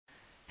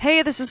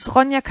Hey, this is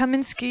Ronja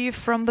Kaminski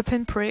from the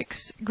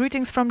Pinpricks.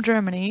 Greetings from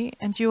Germany,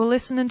 and you're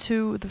listening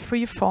to the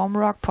Freeform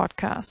Rock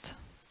Podcast.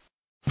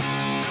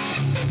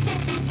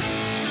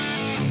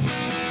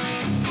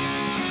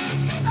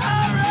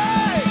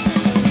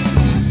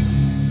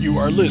 You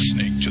are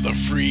listening to the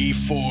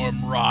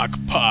Freeform Rock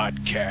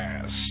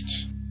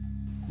Podcast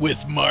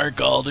with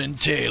Mark Alden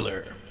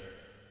Taylor.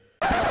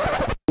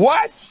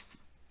 What?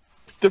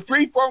 The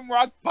Freeform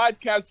Rock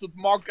Podcast with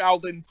Mark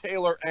Alden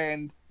Taylor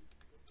and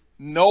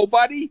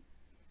nobody?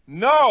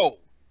 No.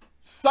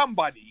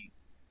 Somebody.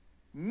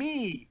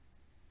 Me.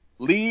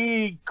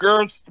 Lee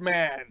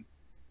Gerstmann.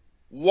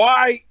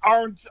 Why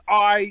aren't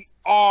I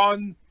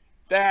on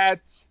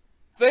that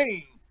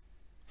thing?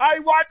 I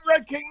want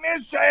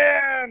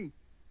recognition!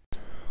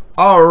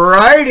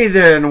 Alrighty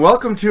then,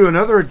 welcome to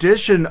another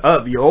edition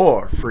of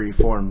your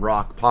Freeform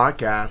Rock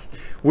Podcast.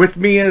 With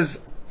me as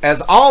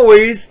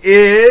always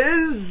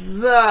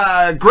is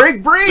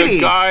Greg Brady.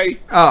 The guy.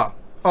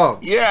 Oh.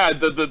 Yeah,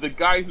 the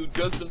guy who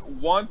doesn't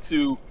want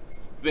to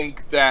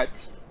think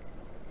that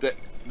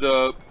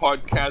the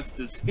podcast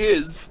is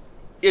his,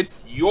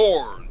 it's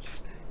yours.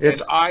 And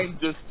I'm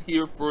just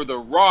here for the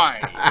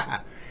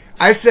ride.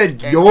 I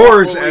said and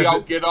yours as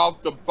I'll get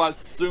off the bus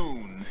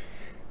soon.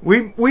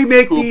 We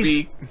make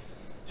these.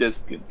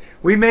 Just kidding.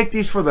 We make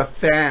these for the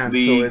fans.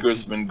 Lee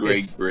Gerstmann,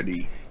 Greg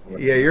Brady.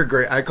 Yeah, you're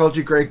great. I called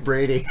you Greg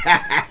Brady.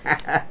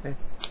 I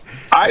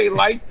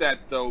like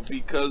that though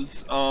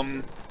because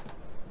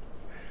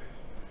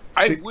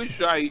I wish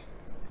I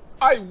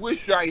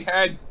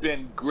had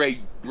been Greg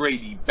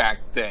Brady back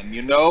then.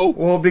 You know.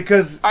 Well,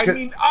 because I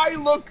mean, I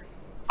look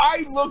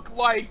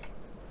like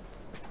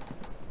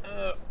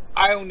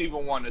I don't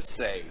even want to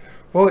say.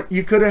 Well,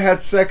 you could have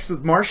had sex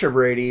with Marsha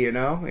Brady, you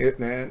know.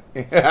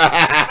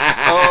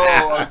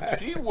 Oh,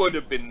 she would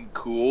have been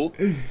cool.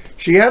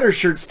 She had her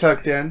shirts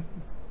tucked in.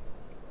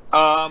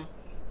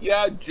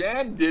 Yeah,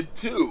 Jan did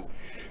too.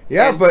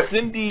 Yeah, and but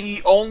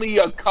Cindy only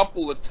a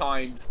couple of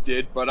times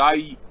did, but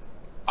I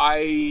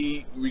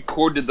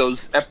recorded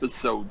those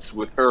episodes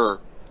with her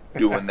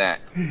doing that.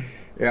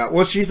 Yeah,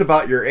 well, she's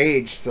about your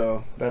age,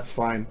 so that's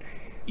fine.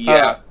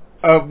 Yeah.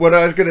 What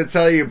I was going to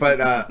tell you, but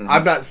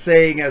I'm not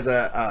saying as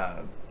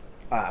a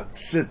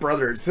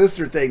brother and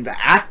sister thing. The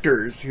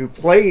actors who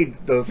played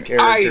those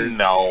characters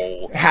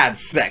had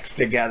sex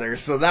together,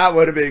 so that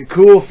would have been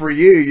cool for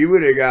you. You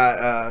would have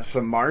got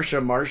some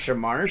Marsha.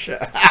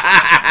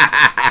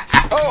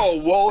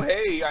 Oh, well,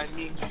 hey, I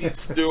mean, she's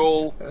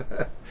still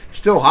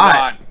hot,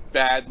 not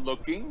bad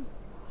looking.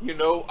 You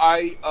know,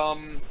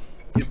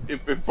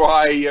 if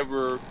I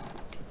ever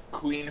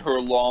clean her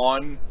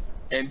lawn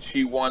and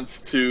she wants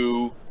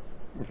to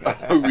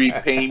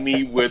repay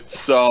me with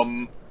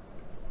some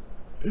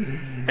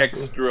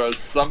extra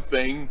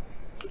something,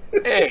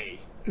 hey,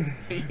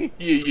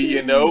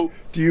 you know.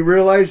 Do you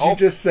realize you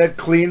just said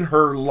clean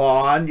her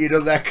lawn? You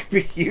know that could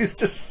be used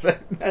to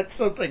meant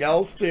something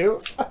else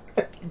too.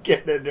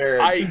 Getting in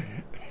there and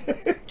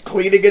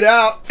cleaning it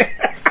out.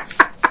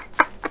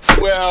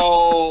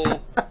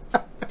 Well,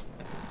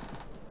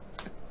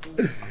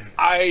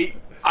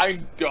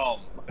 I'm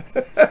dumb.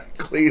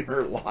 Clean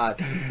her lawn.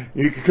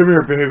 You can come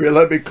here, baby.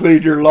 Let me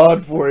clean your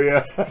lawn for you.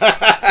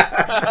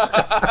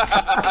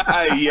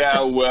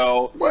 Yeah,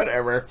 well,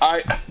 whatever.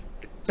 I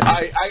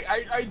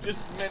just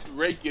meant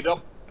rake it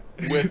up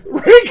with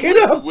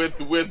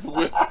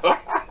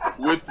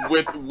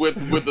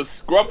a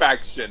scrub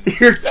action.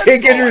 You're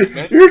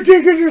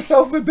digging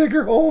yourself a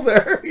bigger hole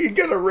there. You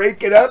gotta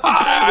rake it up.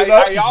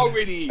 I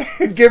already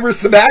give her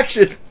some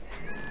action.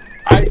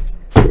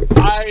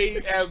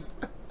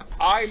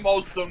 I'm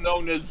also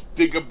known as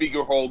dig a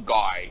bigger hole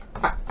guy.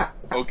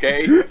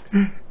 Okay?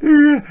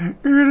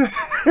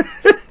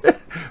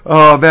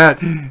 Oh,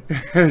 man.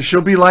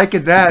 She'll be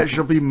liking that.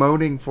 She'll be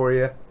moaning for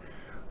you.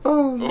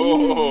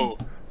 Oh.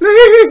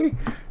 Lee!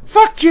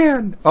 Fuck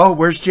Jan! Oh,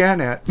 where's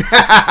Jan at?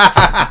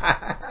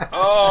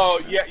 Oh,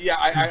 yeah.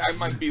 I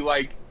might be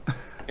like,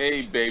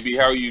 hey, baby,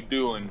 how are you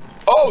doing?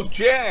 Oh,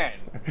 Jan!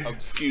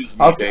 Excuse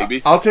me,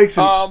 baby. I'll take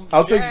some...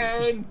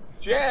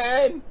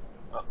 Jan!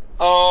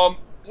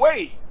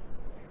 Wait.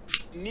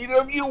 Neither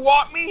of you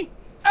want me?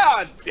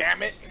 Ah,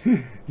 damn it.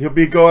 You'll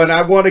be going,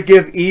 I want to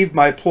give Eve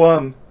my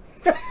plum.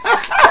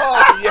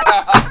 Oh,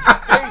 yeah.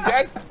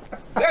 Hey,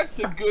 that's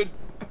a good...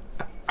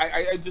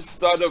 I just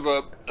thought of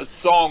a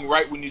song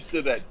right when you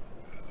said that.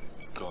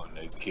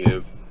 Gonna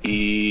give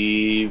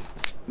Eve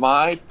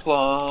my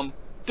plum.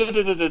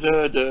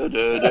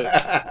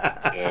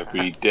 Da-da-da-da-da-da-da.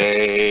 Every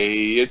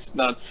day it's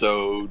not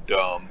so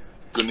dumb.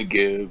 Gonna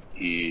give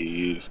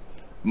Eve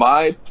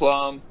my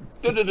plum.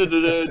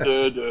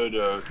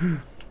 Da-da-da-da-da-da-da.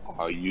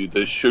 Are you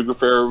the sugar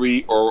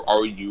fairy or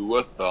are you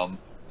a thumb?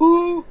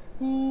 Ooh,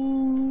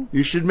 ooh.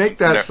 You should make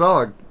that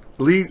song.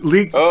 Lee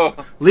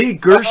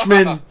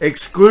Gershman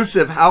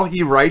exclusive, how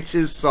he writes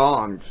his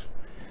songs.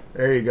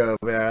 There you go,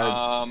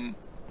 man.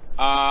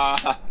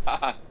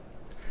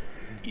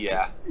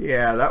 Yeah.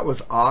 Yeah, that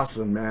was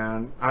awesome,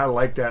 man. I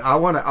like that. I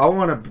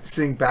wanna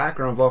sing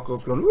background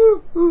vocals going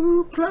ooh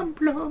ooh plum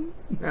plum.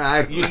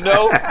 You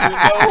know,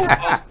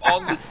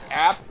 on this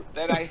app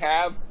that I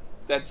have,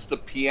 that's the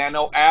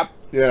piano app.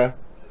 Yeah.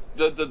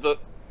 The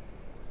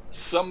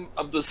some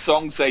of the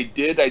songs I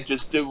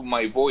just did with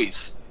my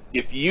voice.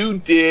 If you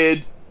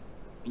did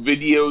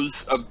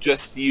videos of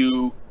just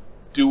you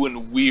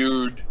doing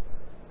weird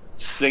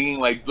singing,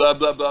 like blah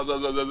blah blah blah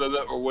blah blah,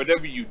 blah or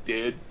whatever you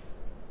did,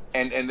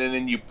 and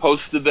then you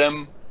posted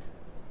them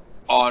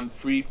on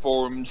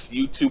Freeform's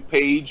YouTube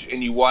page,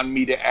 and you want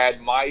me to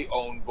add my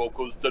own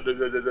vocals,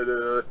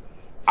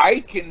 I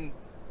can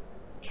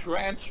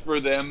transfer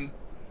them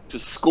to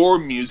score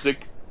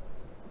music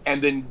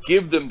and then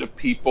give them to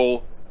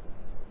people,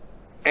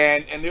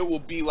 and it will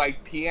be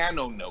like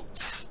piano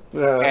notes.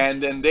 Yes.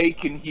 And then they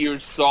can hear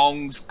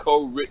songs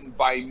co-written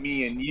by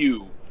me and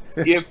you.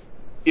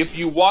 If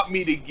you want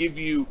me to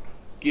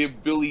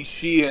give Billy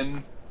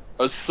Sheehan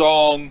a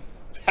song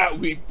that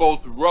we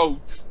both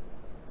wrote,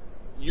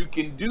 you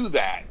can do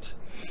that.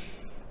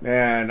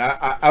 Man,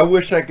 I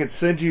wish I could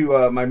send you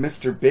my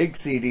Mr. Big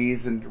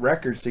CDs and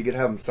records so you could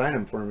have them sign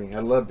them for me. I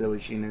love Billy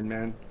Sheehan,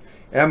 man.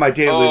 And my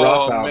Daily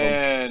Roth album. Oh,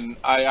 man.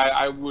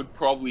 I would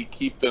probably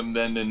keep them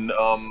then and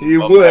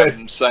you would have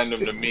them sign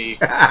them to me.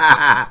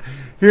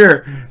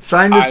 Here,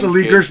 sign this to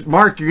Leaguers.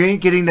 Mark, you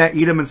ain't getting that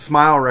Eat 'em and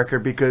Smile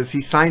record because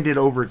he signed it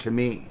over to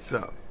me.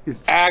 So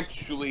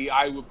actually,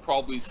 I would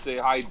probably say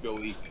hi,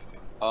 Billy.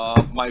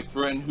 My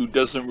friend who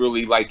doesn't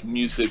really like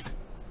music,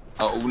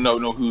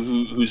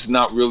 who's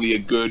not really a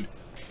good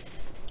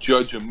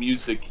judge of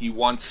music, he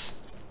wants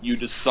you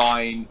to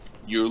sign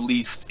your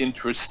least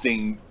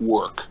interesting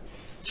work.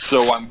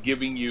 So I'm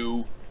giving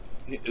you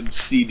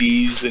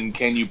CDs, and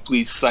can you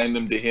please sign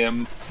them to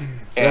him?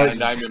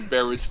 And I'm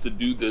embarrassed to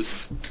do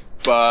this,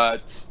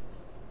 but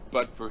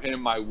for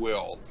him I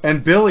will.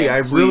 And Billy,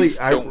 and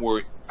don't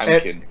worry. I'm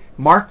kidding.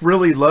 Mark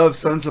really loves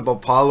Sons of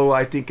Apollo.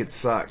 I think it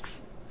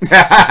sucks. I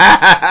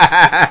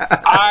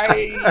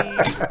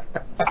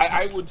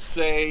would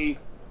say,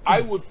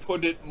 I would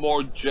put it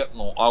more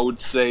gentle. I would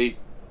say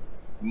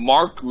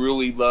Mark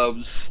really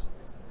loves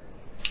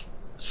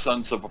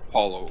Sons of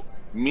Apollo.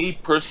 Me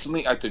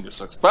personally, I think it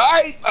sucks, but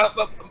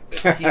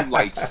he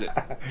likes it.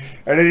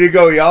 And there you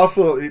go. He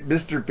also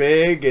Mr.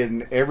 Big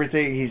and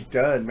everything he's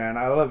done, man.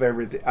 I love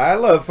everything. I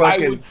love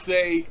fucking. I would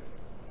say,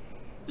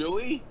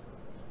 Billy,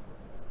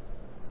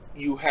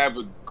 you have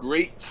a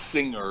great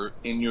singer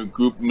in your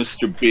group,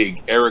 Mr.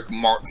 Big, Eric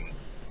Martin.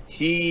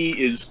 He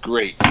is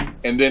great.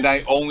 And then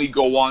I only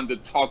go on to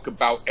talk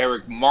about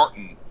Eric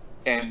Martin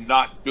and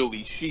not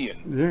Billy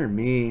Sheehan. They're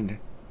mean.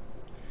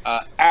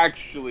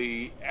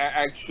 Actually,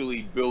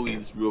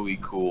 Billy's really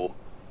cool.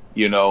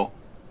 You know,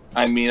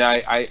 I mean,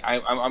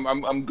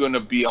 I'm gonna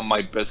be on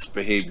my best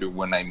behavior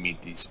when I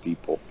meet these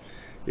people.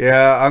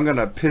 Yeah, I'm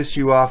gonna piss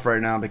you off right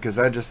now because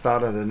I just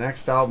thought of the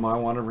next album I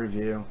want to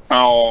review.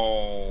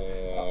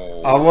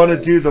 Oh, I want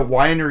to do the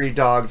Winery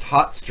Dogs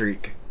Hot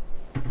Streak.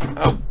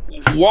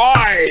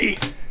 Why?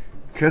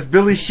 Because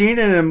Billy Sheehan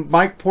and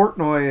Mike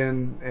Portnoy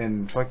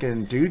and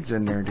fucking dudes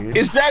in there, dude.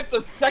 Is that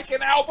the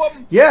second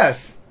album?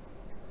 Yes.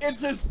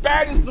 It's as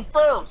bad as the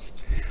first.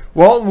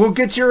 Well, we'll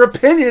get your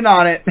opinion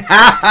on it.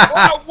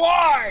 Well,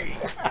 why?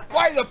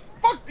 Why the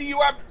fuck do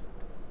you have?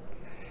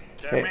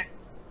 Damn it.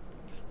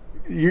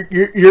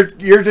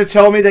 You're to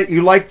tell me that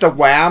you like the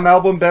Wham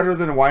album better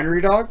than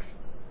Winery Dogs?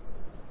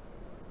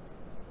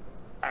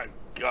 Oh,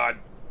 God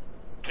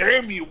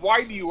damn you!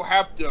 Why do you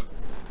have to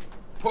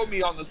put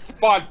me on the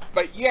spot?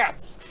 But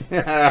yes.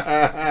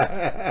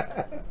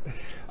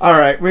 All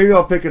right, maybe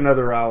I'll pick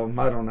another album.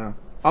 I don't know.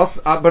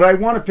 But I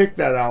want to pick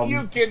that album.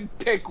 You can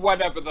pick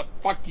whatever the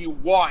fuck you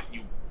want,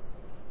 you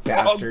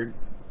bastard.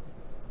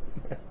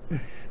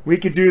 We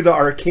could do the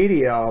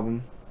Arcadia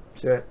album.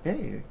 So,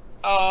 hey.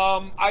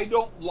 I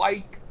don't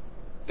like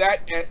that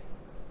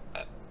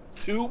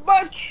too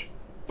much,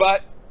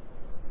 but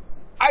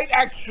I'd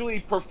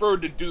actually prefer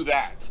to do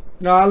that.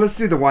 No, let's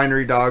do the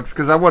Winery Dogs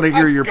because I want to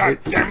hear your. God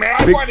damn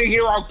it! I want to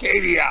hear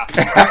Arcadia.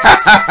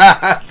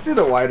 Let's do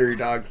the Winery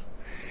Dogs.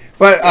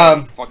 But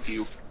fuck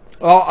you.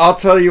 I'll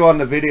tell you on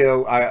the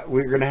video,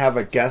 we're going to have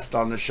a guest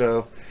on the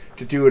show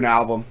to do an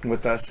album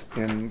with us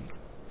in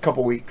a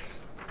couple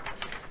weeks.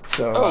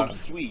 So,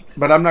 sweet.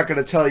 But I'm not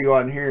going to tell you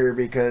on here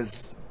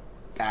because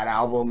that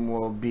album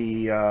will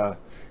be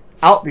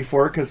out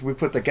before, because we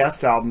put the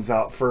guest albums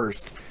out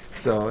first.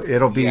 So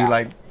it'll be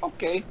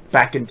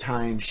back in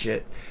time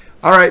shit.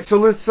 All right, so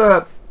let's...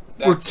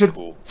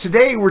 cool.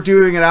 Today we're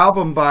doing an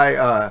album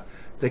by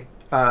the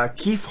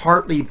Keith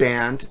Hartley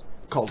band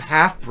called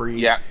Half Breed.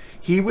 Yeah.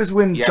 He was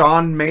in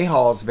Don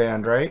Mayhall's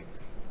band, right?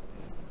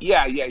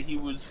 Yeah, he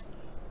was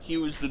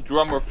the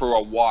drummer for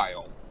a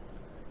while.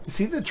 Is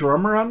he the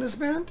drummer on this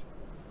band?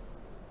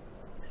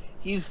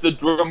 He's the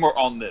drummer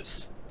on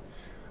this.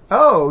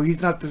 Oh,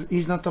 he's not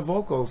the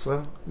vocals,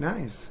 so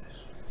nice.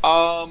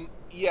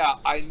 Yeah,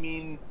 I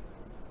mean,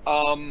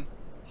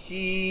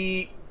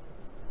 he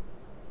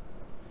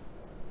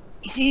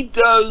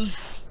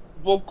does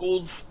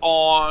vocals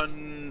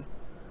on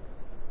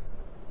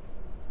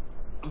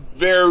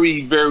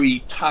very, very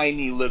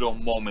tiny little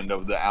moment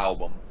of the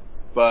album,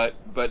 but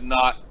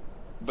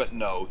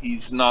no,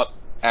 he's not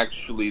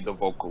actually the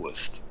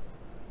vocalist.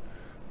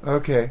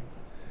 Okay.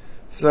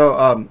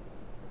 So,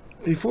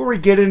 before we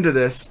get into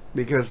this,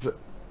 because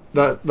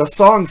the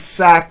song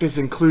Sacked is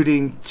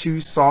including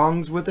 2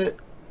 songs with it?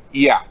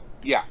 Yeah.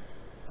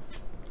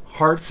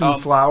 Hearts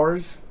and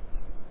Flowers?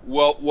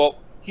 Well,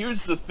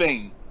 here's the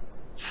thing.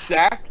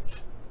 Sacked,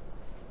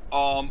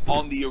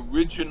 on the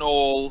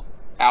original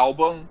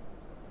album,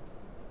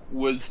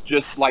 was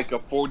just like a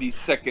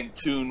 40-second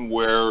tune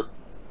where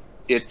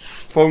it's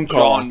phone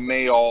call. John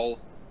Mayall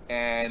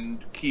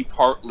and Keith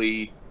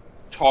Hartley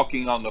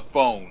talking on the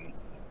phone.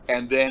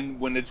 And then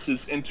when it's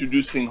his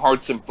introducing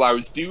Hearts and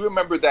Flowers, do you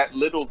remember that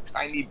little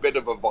tiny bit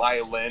of a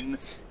violin?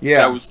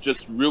 Yeah. That was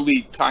just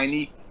really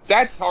tiny?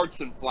 That's Hearts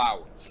and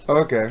Flowers.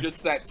 Okay.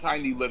 Just that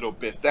tiny little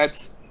bit.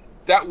 That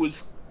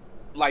was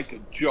like a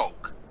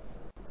joke.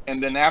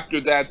 And then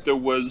after that, there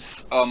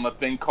was a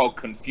thing called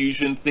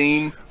Confusion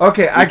Theme.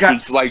 Okay, I got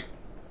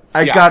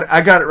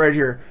it right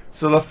here.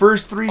 So the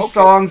first 3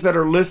 songs that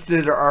are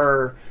listed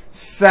are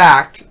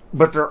Sacked,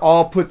 but they're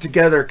all put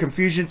together.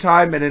 Confusion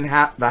Time and then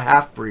the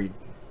Half Breed.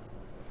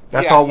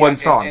 That's all one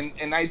song.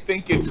 And I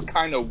think it's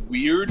kind of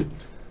weird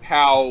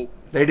how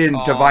they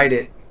didn't divide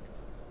it.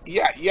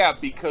 Yeah,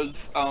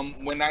 because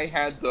when I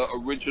had the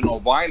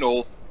original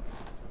vinyl,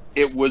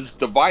 it was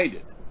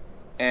divided.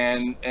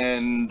 And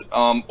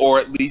or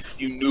at least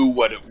you knew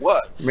what it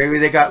was. Maybe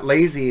they got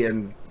lazy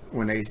and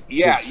when they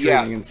did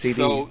streaming and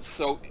CD.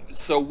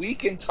 So we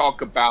can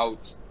talk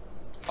about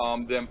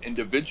them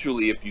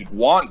individually if you'd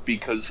want,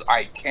 because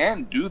I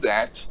can do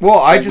that. Well,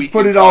 I just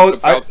put it all.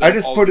 I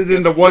just put it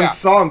into one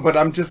song, but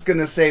I'm just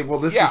gonna say, well,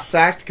 this is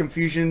Sacked,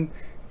 Confusion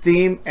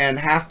Theme, and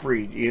Half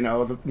Breed. You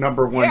know, the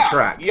number 1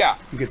 track. Yeah,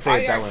 you could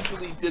say it that way. I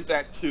actually did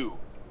that too.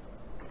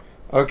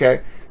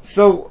 Okay.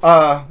 So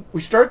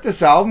we start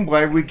this album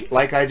by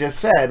like I just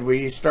said,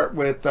 we start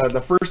with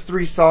the first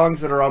 3 songs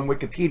that are on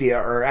Wikipedia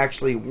are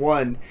actually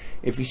 1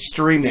 if you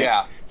stream it.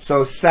 Yeah.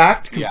 So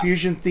Sacked,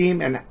 Confusion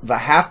Theme, and the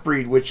Half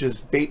Breed, which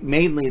is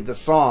mainly the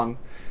song,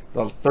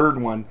 the 3rd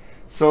one.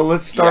 So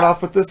let's start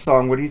off with this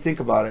song. What do you think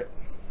about it?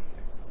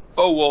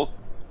 Oh, well,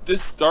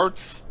 this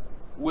starts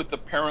with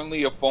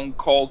apparently a phone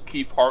call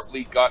Keith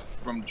Hartley got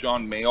from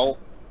John Mayall,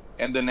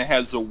 and then it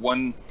has a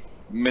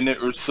 1-minute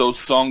or so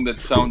song that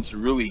sounds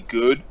really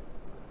good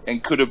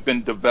and could have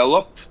been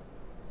developed,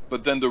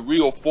 but then the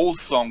real full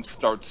song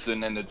starts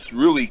in and it's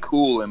really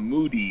cool and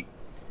moody,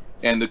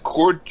 and the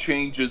chord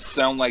changes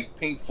sound like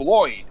Pink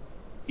Floyd,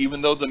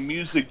 even though the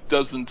music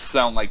doesn't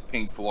sound like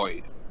Pink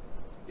Floyd.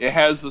 It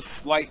has a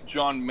slight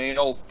John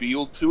Mayall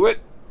feel to it,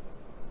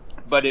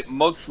 but it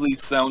mostly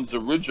sounds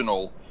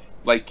original,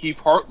 like Keith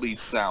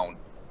Hartley's sound.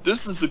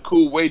 This is a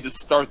cool way to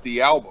start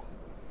the album.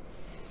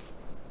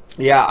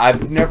 Yeah,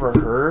 I've never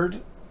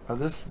heard of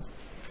this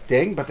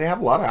thing, but they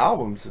have a lot of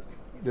albums.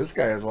 This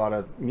guy has a lot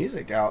of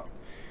music out.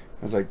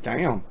 I was like,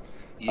 damn.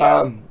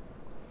 Yeah.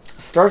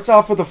 Starts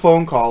off with a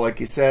phone call,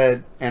 like you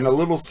said, and a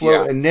little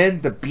slow, and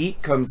then the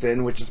beat comes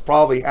in, which is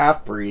probably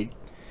Half Breed.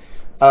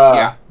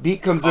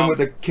 Beat comes in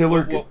with a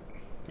killer.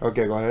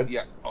 Okay, go ahead.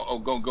 Yeah.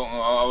 Go.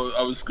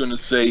 I was gonna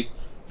say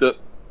the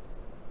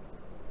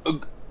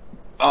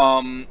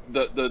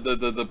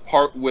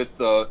part with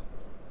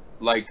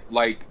like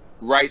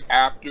right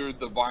after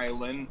the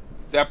violin,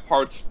 that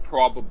part's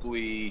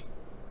probably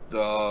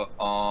the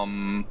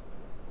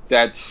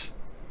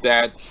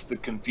that's the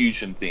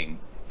Confusion theme,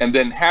 and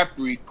then Half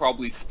Breed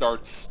probably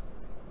starts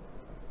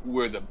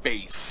where the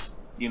bass,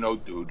 do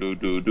do do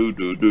do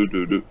do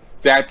do do.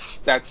 That's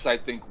I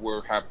think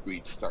where Half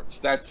Breed starts.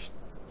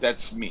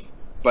 That's me,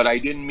 but I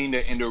didn't mean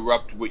to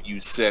interrupt what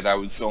you said. I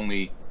was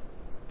only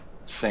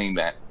saying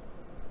that.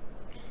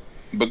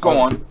 But go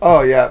on.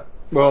 Oh yeah.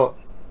 Well,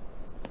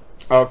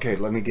 okay.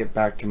 Let me get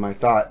back to my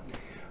thought.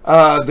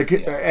 And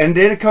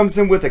then it comes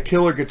in with a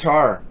killer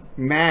guitar.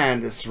 Man,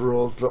 this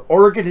rules. The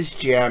organ is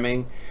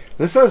jamming.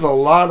 This has a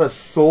lot of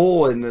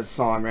soul in this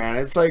song, man.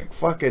 It's like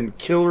fucking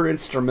killer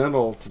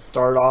instrumental to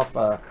start off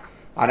an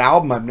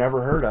album I've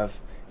never heard of.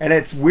 And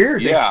it's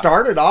weird. They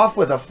started off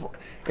with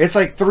it's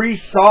like 3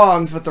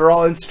 songs, but they're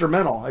all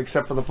instrumental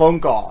except for the phone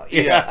call.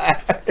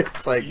 Yeah.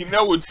 It's like,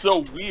 what's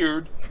so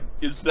weird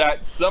is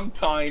that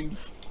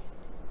sometimes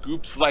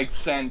groups like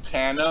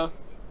Santana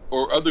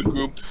or other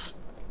groups,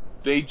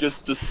 they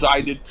just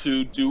decided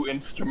to do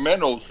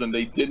instrumentals and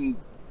they didn't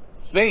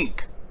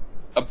think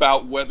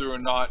about whether or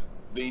not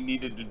they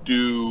needed to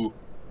do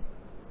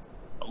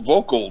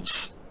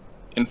vocals.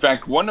 In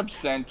fact, one of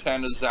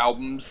Santana's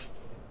albums,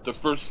 the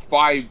first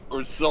 5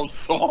 or so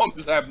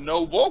songs have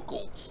no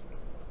vocals.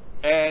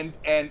 And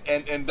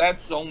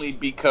that's only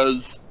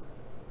because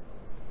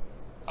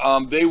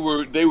they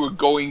were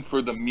going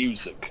for the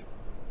music.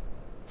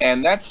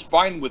 And that's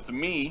fine with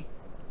me.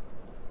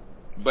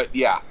 But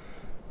yeah.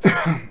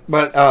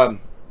 But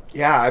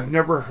I've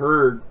never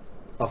heard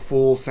a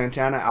full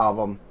Santana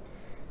album.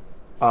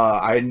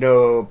 I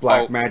know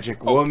Black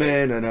Magic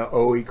Woman, I know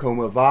Oi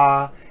Como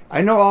Va.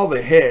 I know all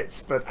the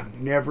hits, but I've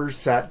never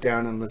sat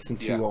down and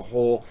listened to a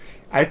whole.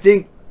 I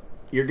think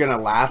you're gonna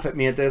laugh at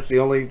me at this. The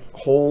only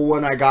whole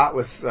one I got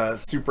was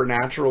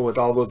Supernatural with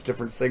all those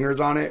different singers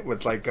on it,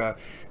 with like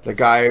the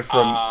guy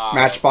from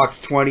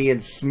Matchbox 20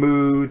 and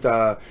Smooth.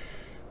 The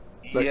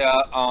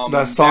song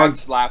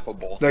that's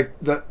laughable.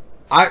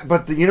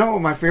 You know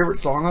my favorite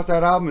song off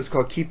that album is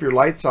called "Keep Your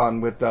Lights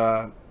On" with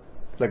the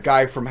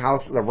guy from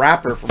the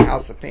rapper from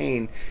House of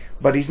Pain,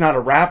 but he's not a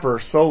rapper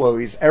solo.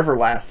 He's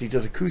Everlast. He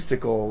does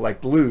acoustical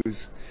like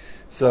blues.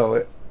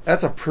 So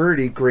that's a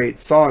pretty great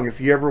song. If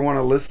you ever want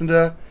to listen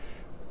to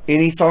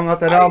any song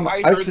off that album,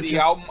 I heard the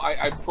album.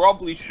 I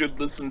probably should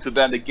listen to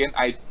that again.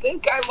 I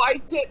think I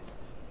liked it,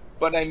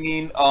 but I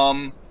mean,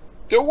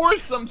 there were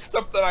some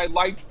stuff that I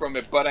liked from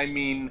it. But I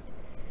mean,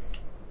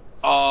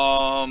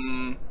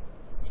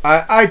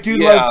 That's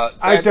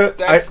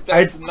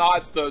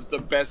not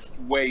the best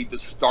way to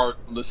start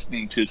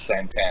listening to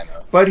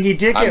Santana. But he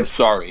did get. I'm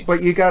sorry.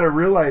 But you got to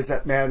realize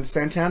that, man,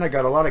 Santana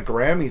got a lot of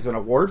Grammys and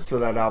awards for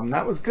that album.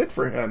 That was good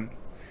for him.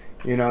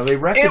 You know, they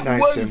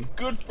recognized him. It was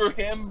good for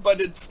him, but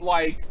it's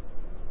like,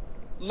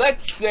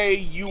 let's say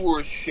you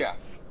were a chef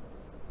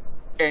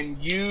and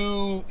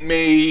you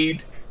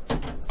made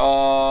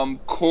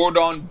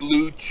cordon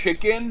bleu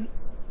chicken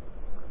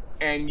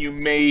and you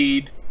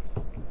made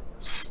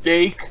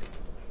steak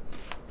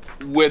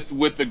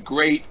with a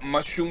great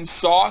mushroom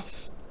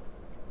sauce,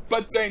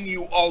 but then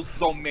you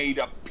also made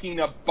a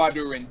peanut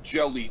butter and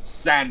jelly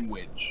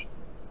sandwich,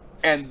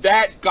 and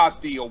that got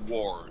the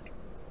award.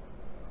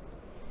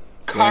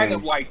 Kind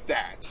of like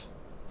that.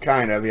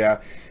 Kind of, yeah.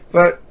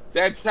 But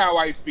that's how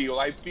I feel.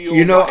 I feel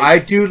I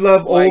do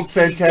love old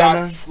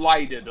Santana. He got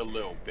slighted a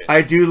little bit.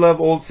 I do love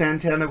old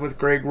Santana with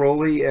Greg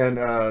Rowley and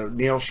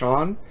Neil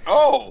Schon.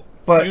 Oh,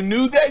 but you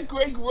knew that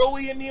Greg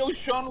Rowley and Neil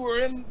Schon were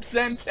in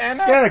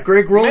Santana? Yeah,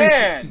 Greg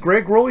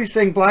Rowley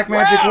sang Black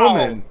Magic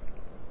Woman.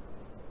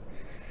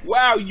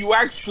 Wow, you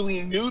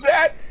actually knew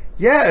that?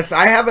 Yes,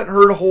 I haven't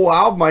heard a whole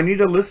album. I need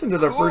to listen to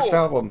the first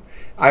album.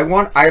 I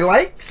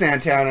like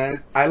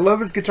Santana. I love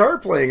his guitar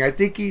playing. I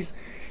think he's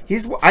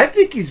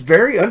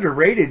very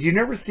underrated. You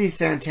never see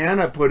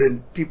Santana put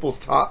in people's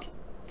top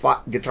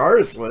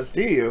guitarist list,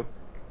 do you?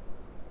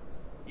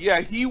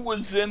 Yeah, he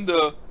was in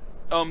the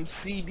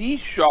CD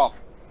shop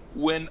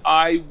when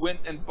I went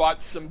and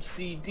bought some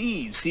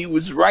CDs. He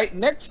was right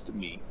next to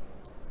me.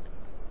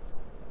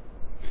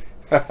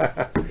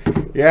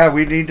 Yeah,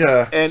 we need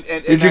to.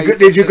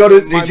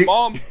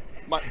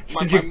 My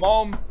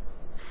mom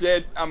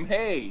said,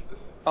 "Hey,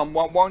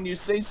 why don't you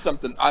say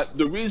something?"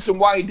 The reason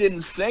why I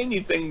didn't say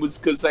anything was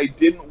because I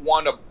didn't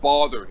want to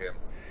bother him.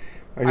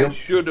 I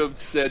should have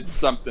said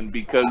something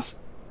because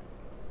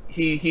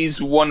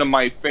he's one of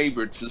my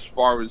favorites. As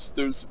far as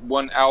there's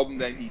one album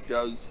that he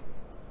does,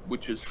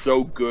 which is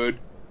so good.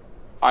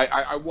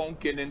 I won't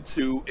get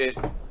into it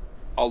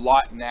a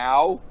lot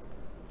now.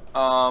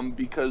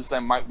 Because I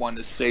might want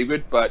to save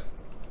it, but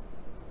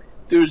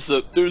there's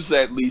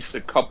at least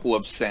a couple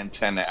of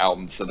Santana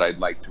albums that I'd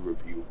like to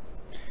review.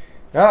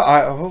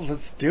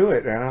 Let's do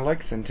it, man. I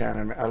like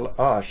Santana.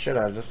 I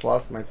just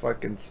lost my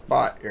fucking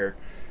spot here.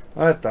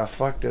 What the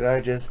fuck did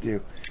I just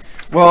do?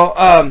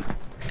 Well,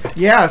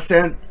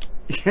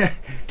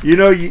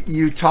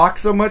 you talk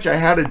so much. I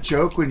had a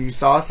joke when you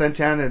saw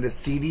Santana in a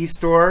CD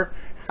store.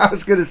 I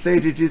was gonna say,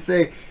 did you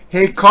say,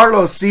 "Hey,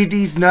 Carlos,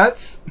 CD's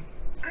nuts"?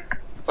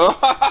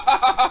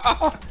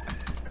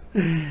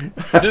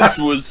 This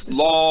was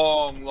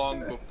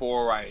long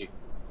before I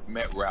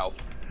met Ralph.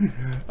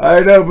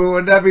 I know, but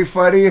wouldn't that be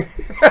funny?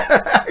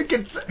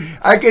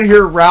 I can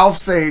hear Ralph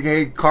saying,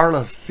 "Hey,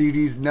 Carlos,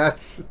 CD's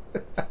nuts."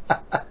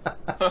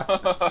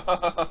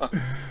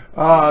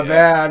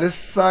 Man, this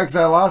sucks.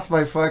 I lost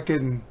my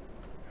fucking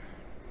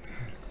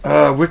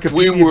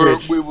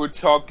Wikipedia. We were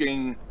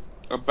talking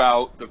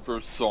about the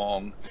first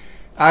song.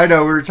 I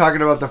know, we were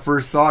talking about the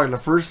first song. The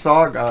first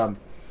song,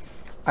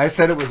 I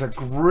said it was a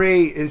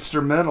great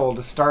instrumental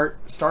to start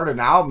an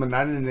album, and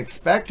I didn't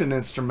expect an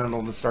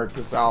instrumental to start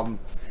this album.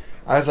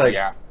 I was like,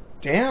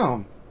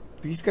 damn,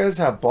 these guys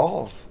have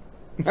balls.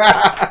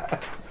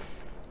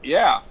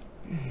 Yeah.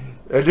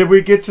 Did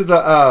we get to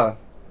the,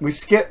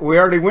 we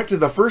already went to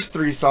the first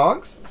three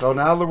songs, so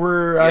now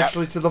we're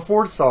actually to the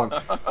fourth song.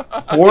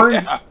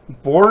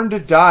 Born to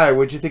Die.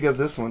 What'd you think of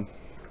this one?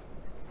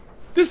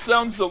 This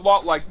sounds a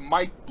lot like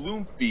Mike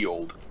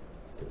Bloomfield.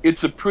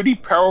 It's a pretty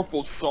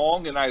powerful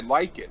song, and I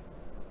like it.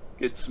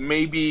 It's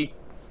maybe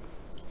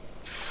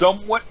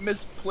somewhat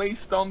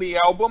misplaced on the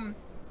album,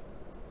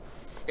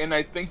 and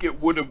I think it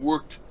would have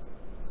worked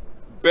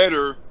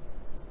better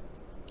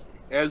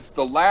as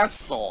the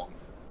last song.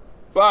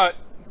 But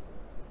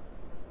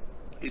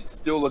it's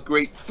still a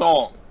great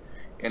song,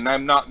 and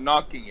I'm not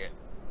knocking it.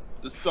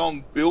 The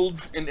song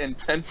builds in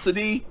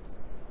intensity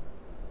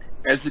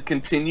as it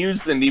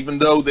continues, and even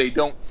though they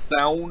don't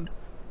sound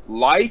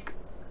like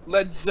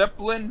Led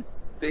Zeppelin,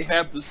 they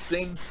have the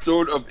same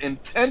sort of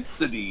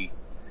intensity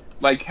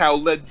like how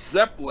Led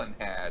Zeppelin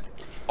had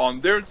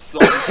on their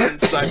song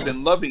Since I've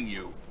Been Loving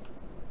You.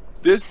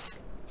 This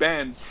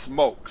band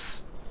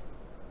smokes.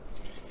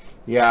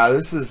 Yeah,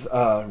 this is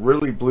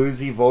really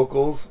bluesy.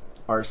 Vocals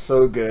are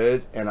so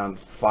good and on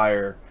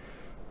fire.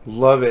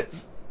 Love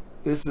it.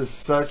 This is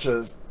such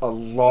a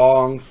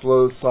long,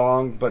 slow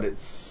song, but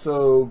it's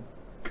so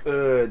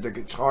good. The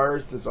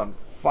guitarist is on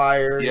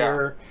fire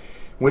here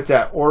with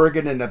that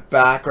organ in the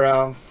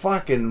background.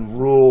 Fucking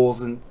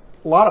rules, and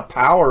a lot of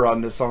power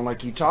on this song,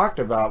 like you talked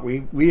about.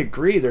 We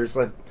agree. There's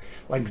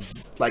like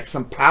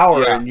some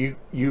power, and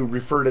you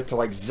referred it to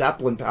like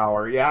Zeppelin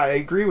power. Yeah, I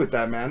agree with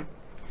that, man.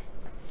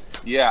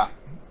 Yeah.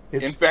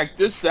 In fact,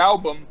 this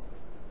album,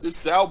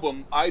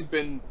 I've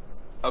been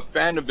a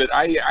fan of it.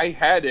 I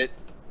had it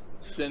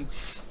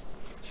since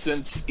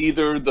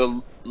either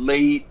the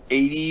late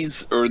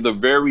 80s or the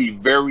very,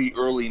 very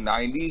early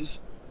 90s.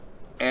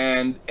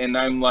 And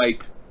I'm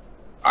like,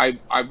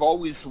 I've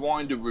always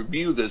wanted to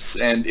review this,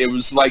 and it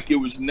was like it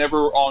was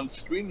never on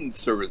streaming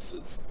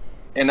services.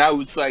 And I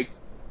was like,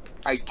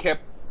 I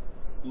kept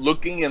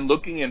looking,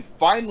 and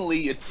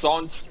finally it's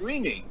on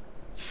streaming.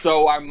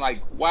 So I'm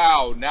like,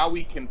 wow, now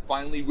we can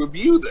finally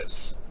review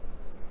this.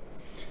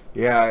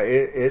 Yeah,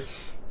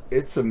 it's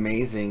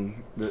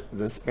amazing.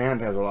 This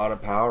band has a lot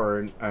of power,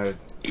 and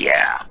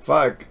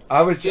fuck,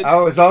 I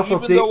was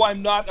also even though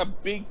I'm not a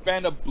big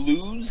fan of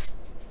blues,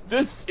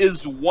 this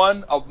is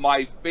one of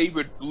my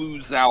favorite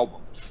blues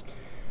albums.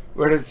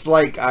 But it's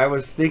like, I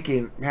was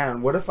thinking,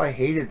 man, what if I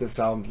hated this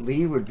album?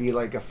 Lee would be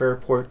like a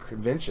Fairport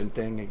Convention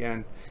thing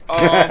again.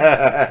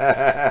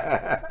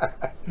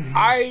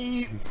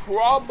 I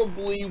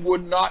probably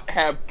would not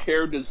have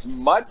cared as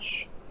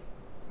much.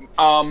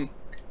 I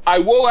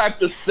will have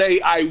to say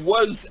I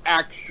was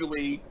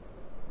actually.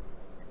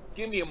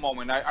 Give me a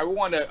moment. I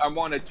want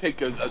to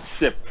take a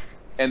sip,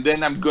 and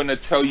then I'm going to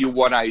tell you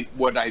what I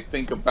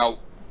think about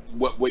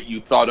what you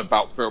thought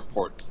about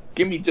Fairport.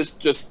 Give me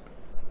just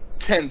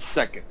 10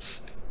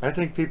 seconds. I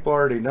think people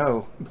already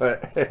know,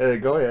 but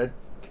go ahead.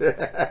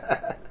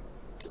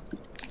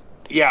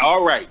 Yeah,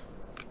 all right.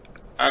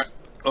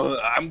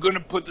 I'm going to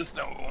put this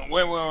down.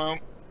 Wait. All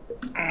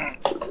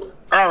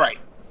right.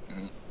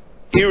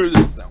 Here it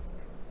is now.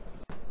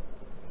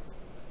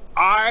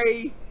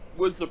 I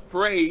was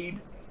afraid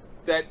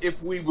that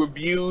if we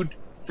reviewed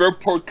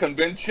Fairport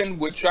Convention,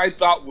 which I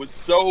thought was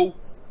so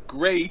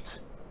great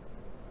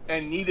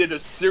and needed a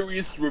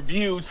serious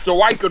review,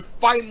 so I could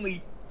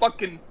finally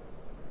fucking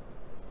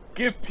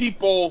give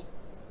people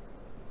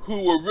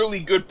who were really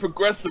good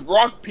progressive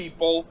rock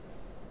people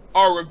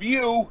our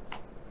review,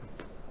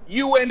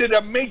 you ended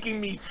up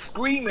making me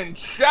scream and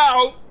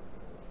shout,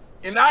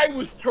 and I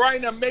was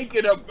trying to make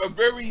it a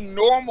very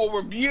normal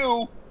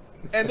review,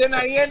 and then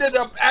I ended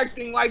up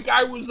acting like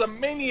I was a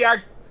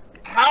maniac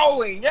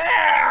howling,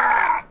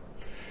 yeah!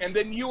 And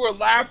then you were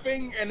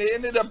laughing, and it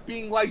ended up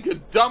being like a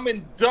Dumb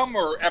and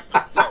Dumber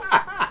episode.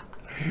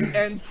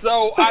 And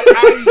so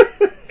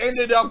I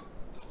ended up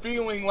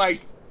feeling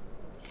like,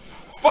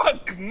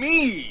 fuck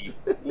me!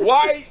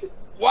 Why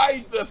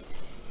the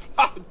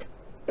fuck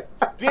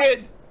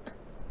did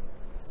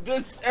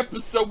this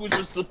episode, which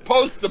was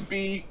supposed to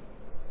be,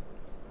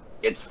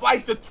 it's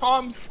like the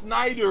Tom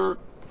Snyder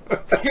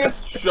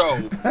Kiss show,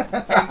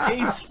 and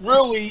Ace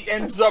really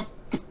ends up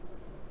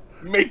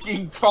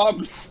making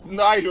Tom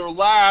Snyder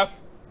laugh,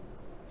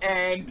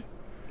 and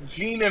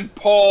Gene and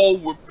Paul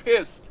were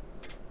pissed.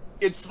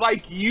 It's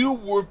like you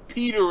were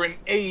Peter and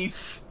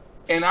Ace,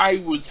 and I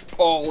was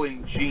Paul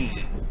and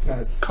Gene.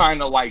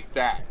 Kind of like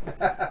that.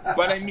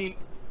 But I mean,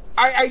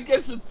 I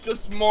guess it's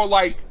just more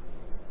like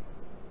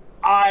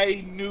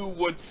I knew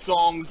what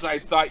songs I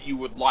thought you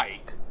would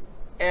like,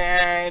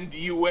 and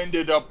you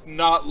ended up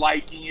not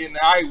liking it, and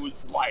I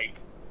was like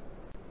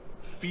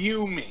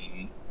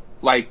fuming,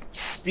 like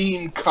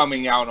steam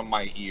coming out of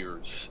my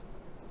ears.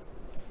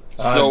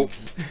 So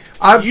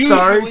I'm usually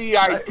sorry.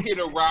 I kid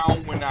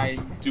around when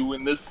I'm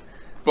doing this,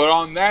 but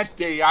on that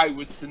day I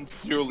was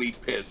sincerely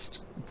pissed.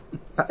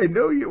 I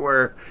know you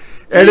were,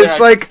 and it's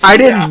like I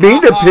didn't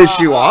mean to piss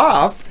you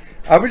off.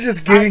 I was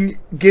just giving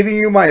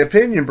you my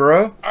opinion,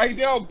 bro. I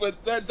know,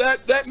 but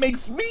that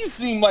makes me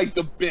seem like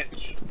the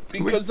bitch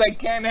because I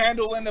can't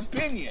handle an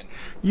opinion.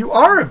 You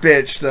are a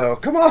bitch, though.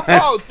 Come on.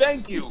 Oh,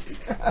 thank you.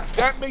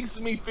 That makes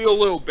me feel a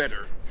little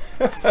better.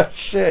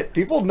 Shit,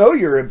 people know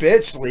you're a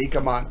bitch, Lee.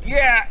 Come on.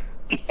 Yeah,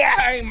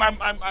 I'm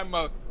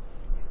a.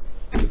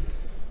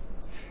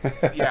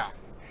 Yeah.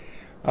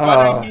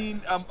 But I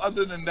mean,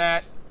 other than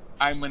that,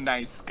 I'm a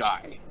nice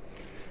guy.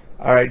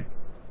 All right.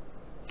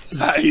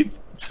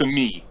 To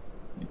me.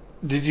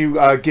 Did you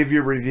give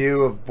your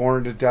review of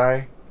Born to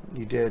Die?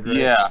 You did, right?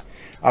 Yeah.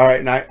 All right,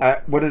 and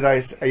I what did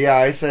I say? Yeah,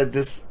 I said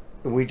this.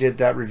 We did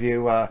that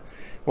review. Well,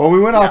 we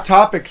went off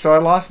topic, so I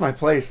lost my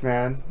place,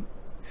 man.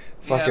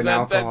 Fucking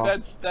alcohol.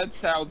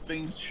 That's how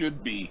things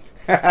should be.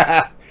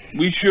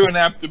 We shouldn't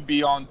have to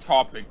be on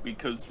topic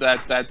because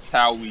that's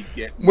how we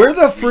get. We're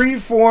the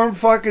free-form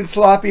fucking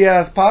sloppy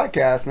ass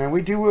podcast, man.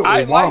 We do what we want.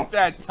 I like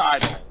that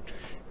title.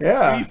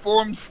 Yeah.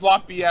 Free-form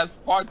sloppy ass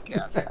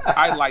podcast.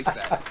 I like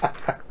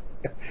that.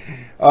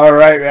 All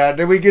right, man.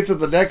 Then we get to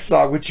the next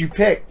song, which you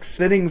pick,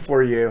 "Sinning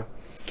for You."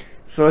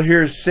 So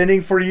here's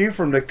 "Sinning for You"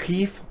 from the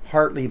Keith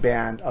Hartley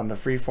Band on the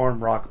Freeform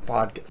Rock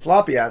Podcast,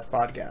 sloppy ass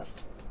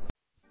podcast.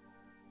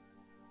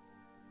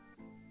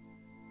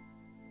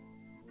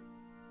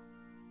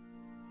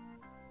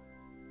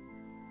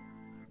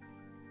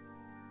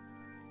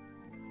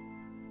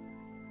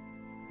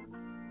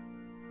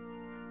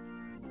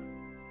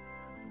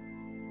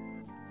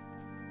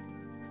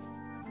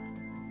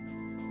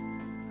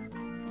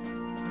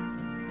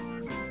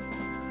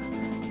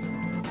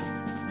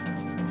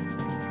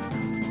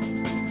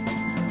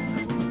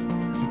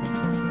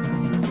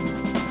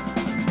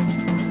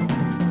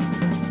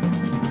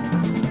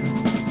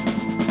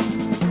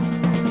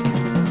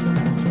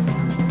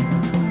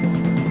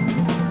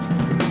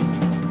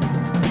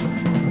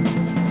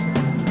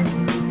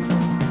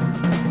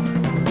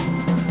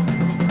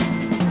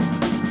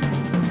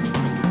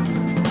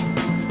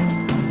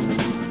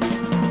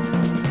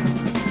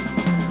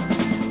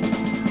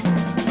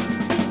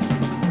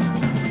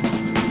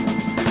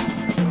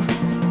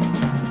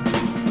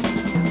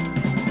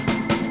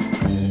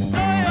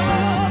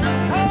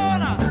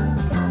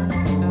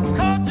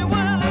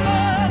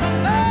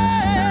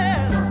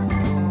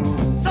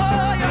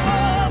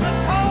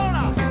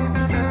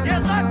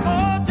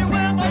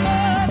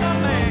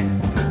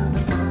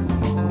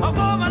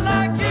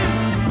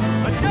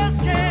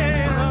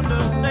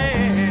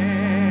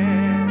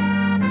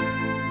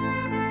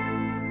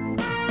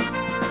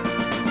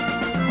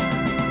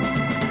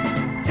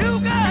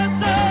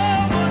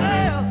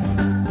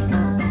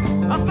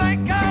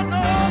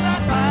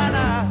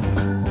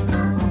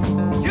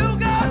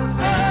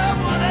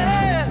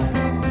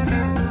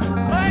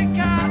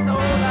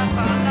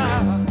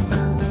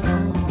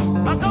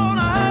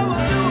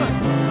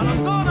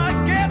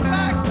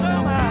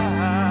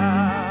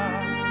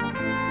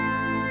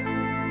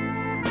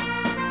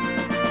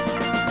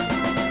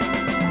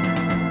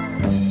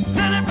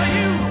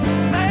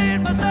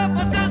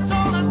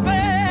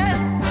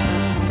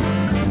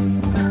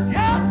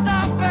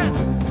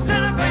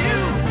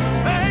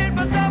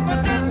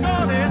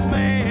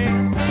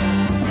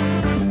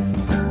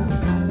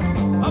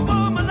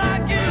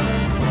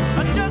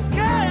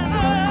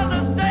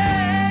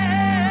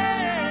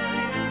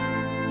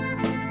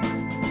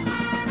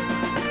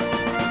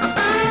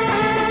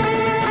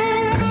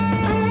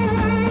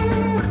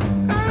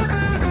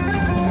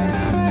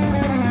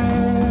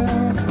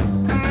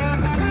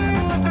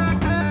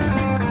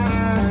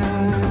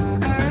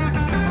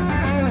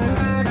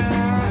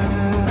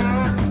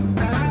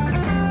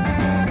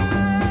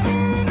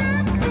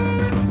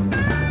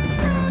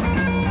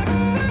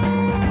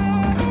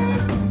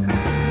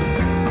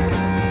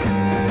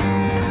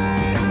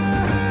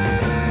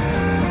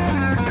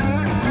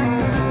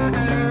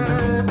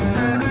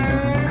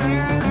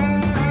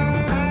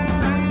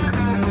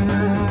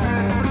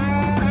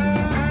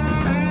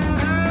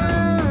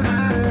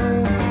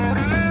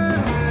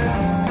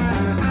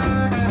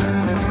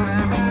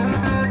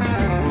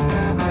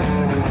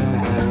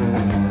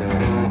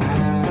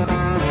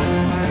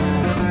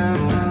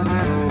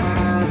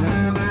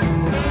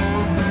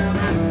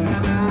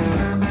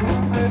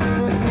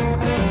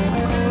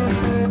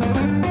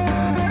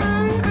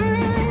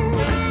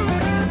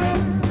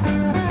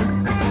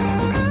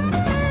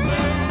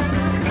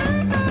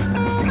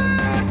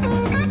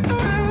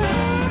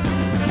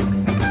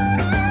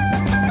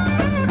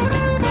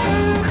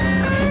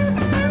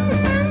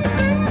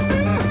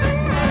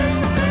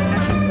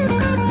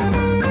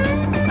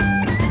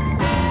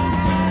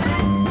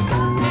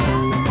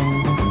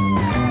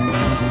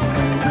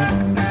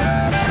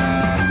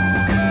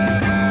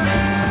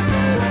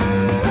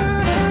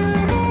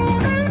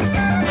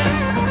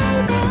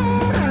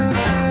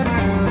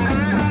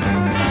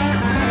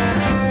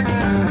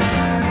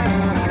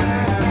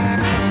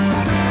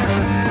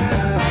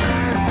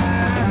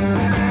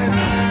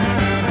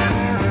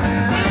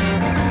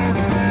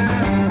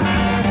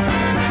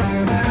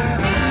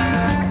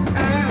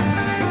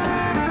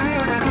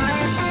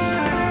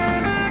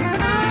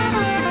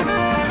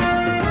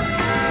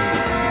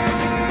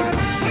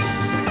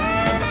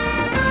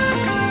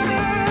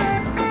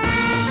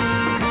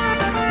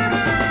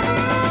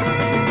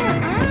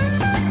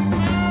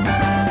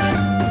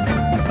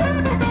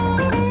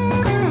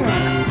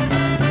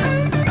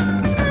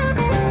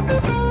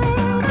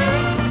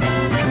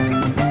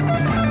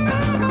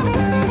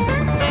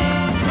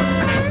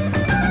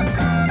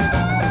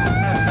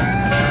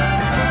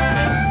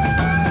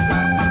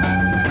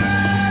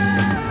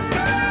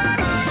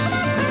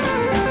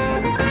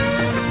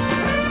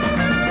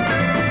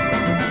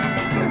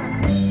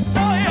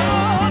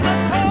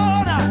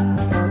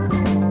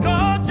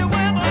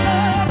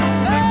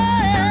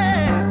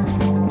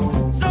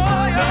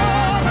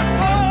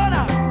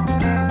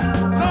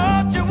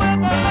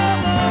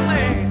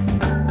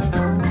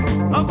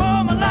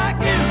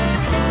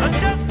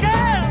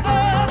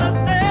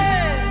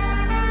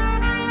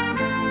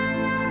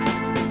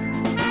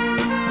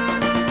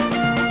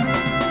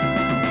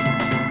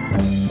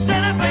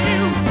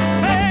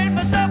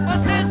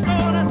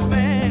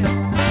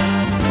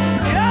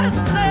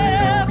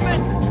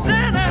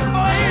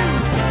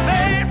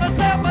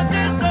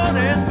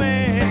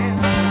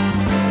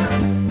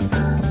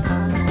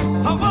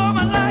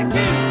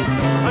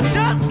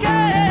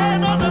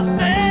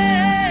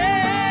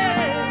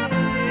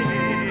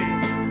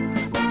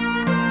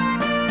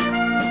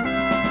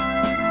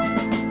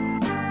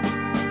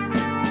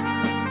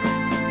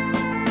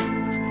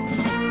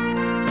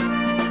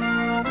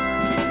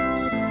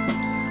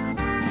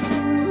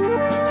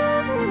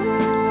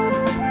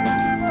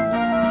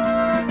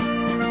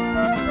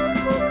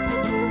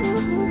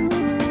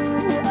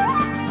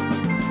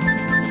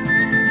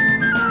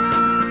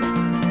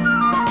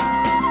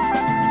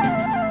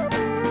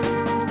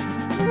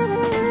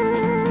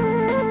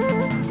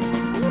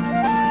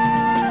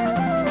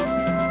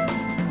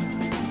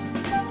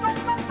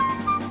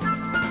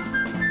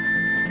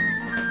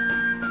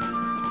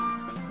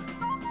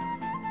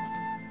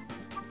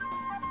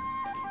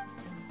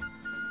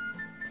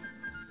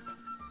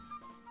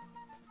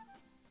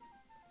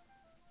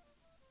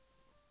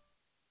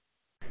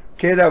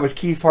 Okay, that was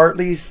Keith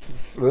Hartley's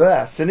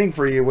Sinning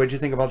for You. What'd you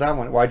think about that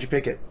one? Why'd you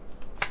pick it?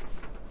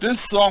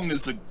 This song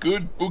is a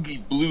good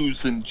boogie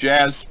blues and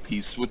jazz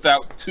piece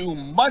without too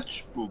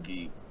much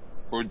boogie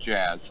or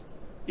jazz.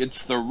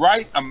 It's the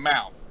right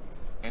amount,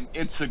 and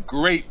it's a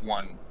great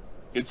one.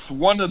 It's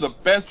one of the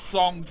best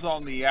songs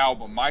on the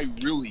album. I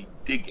really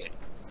dig it.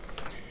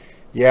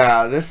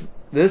 Yeah,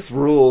 this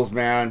rules,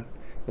 man.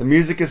 The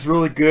music is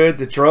really good.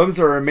 The drums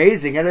are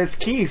amazing, and it's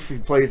Keith who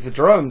plays the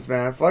drums,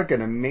 man.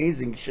 Fucking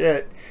amazing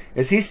shit.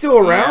 Is he still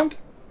around?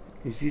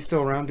 Is he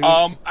still around,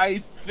 dudes? I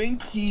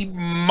think he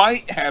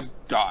might have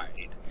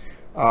died,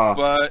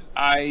 but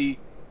I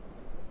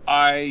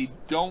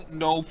don't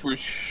know for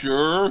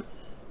sure,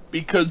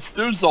 because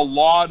there's a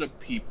lot of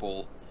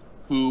people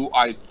who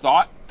I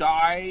thought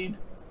died,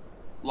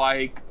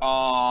 like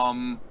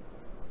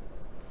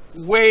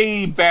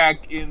way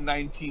back in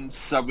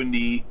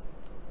 1970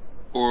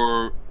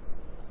 or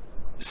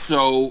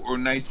so, or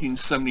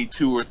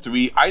 1972 or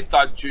 3. I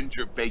thought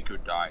Ginger Baker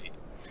died.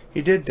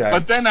 He did die.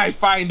 But then I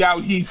find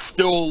out he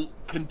still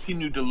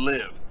continued to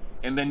live.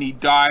 And then he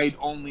died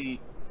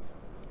only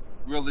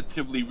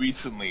relatively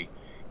recently.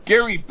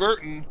 Gary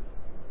Burton,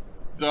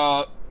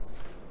 the,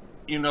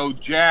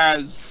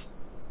 jazz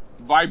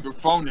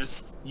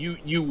vibraphonist,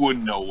 you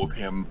wouldn't know of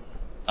him.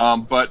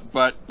 But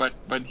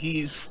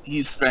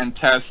he's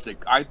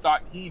fantastic. I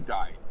thought he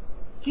died.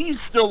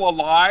 He's still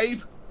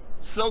alive.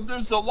 So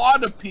there's a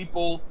lot of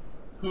people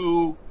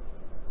who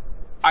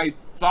I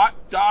thought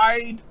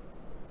died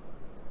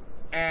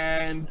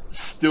and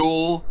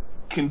still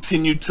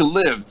continue to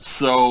live.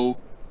 So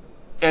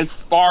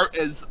as far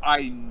as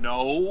I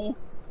know,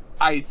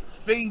 I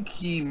think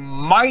he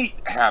might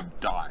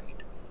have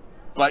died,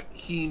 but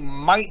he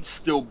might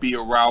still be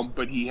around,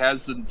 but he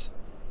hasn't,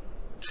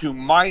 to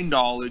my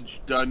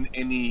knowledge, done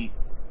any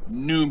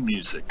new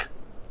music.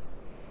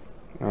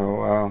 Oh,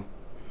 wow.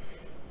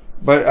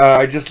 But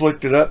I just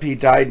looked it up. He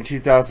died in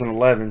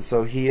 2011,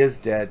 so he is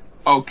dead.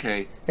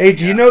 Okay. Hey,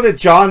 do you know that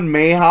John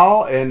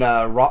Mayall and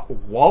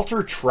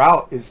Walter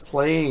Trout is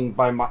playing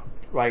by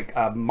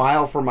a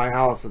mile from my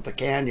house at the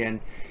Canyon,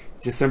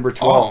 December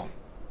 12th?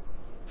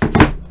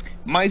 Oh.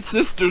 My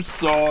sister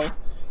saw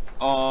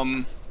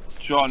John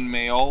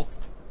Mayall,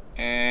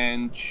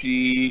 and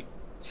she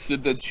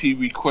said that she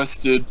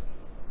requested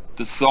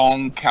the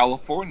song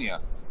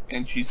California,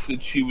 and she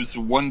said she was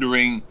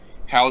wondering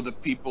how the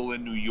people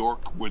in New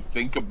York would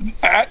think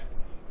of that.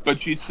 But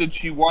she said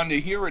she wanted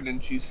to hear it,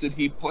 and she said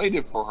he played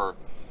it for her.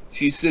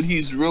 She said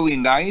he's really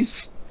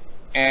nice,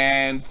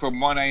 and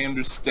from what I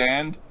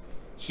understand,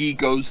 he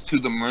goes to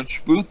the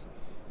merch booth.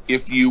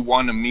 If you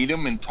want to meet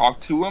him and talk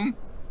to him,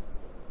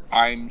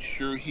 I'm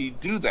sure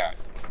he'd do that.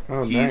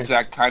 Oh, he's nice.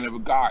 that kind of a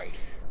guy.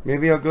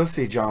 Maybe I'll go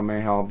see John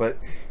Mayall. But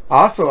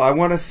also, I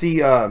want to see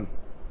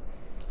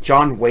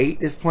John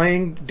Waite is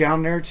playing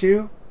down there,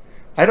 too.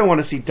 I don't want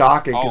to see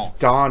Dokken because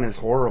Don is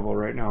horrible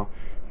right now.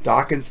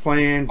 Dokken's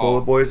playing,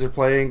 Bullet Boys are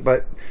playing,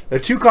 but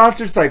the two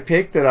concerts I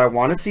picked that I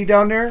want to see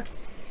down there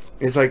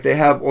is like they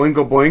have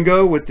Oingo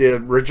Boingo with the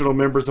original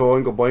members of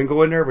Oingo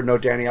Boingo in there, but no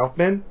Danny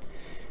Elfman,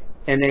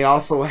 and they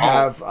also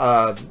have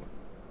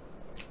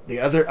the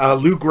other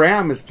Lou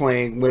Gramm is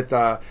playing with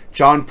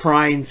John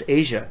Prine's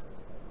Asia.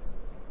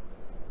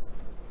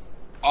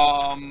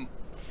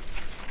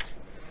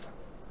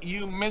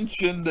 You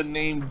mentioned the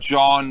name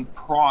John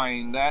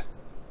Prine.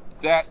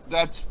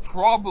 That's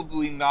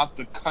probably not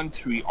the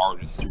country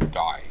artist who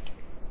died.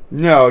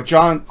 No,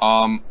 John.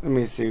 Let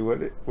me see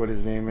what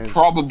his name is.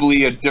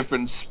 Probably a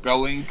different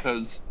spelling,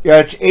 because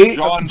it's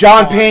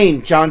John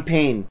Payne. John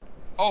Payne.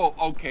 Oh,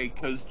 okay,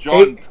 because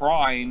John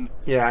Prine.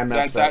 Yeah, I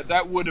messed up.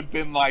 That would have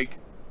been like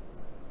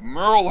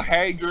Merle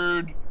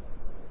Haggard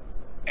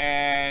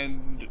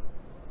and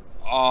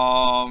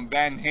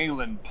Van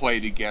Halen play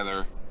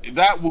together.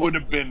 That would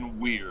have been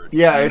weird.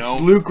 Yeah,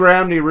 it's Lou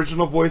Gramm, the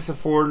original voice of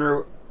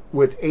Foreigner,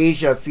 with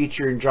Asia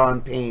featuring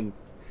John Payne.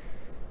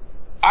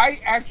 I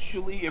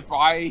actually, if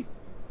I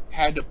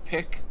had to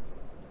pick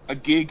a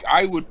gig,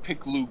 I would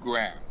pick Lou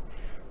Gramm.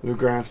 Lou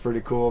Gramm's pretty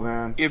cool,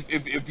 man.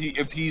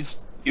 If he's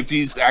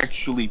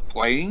actually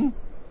playing.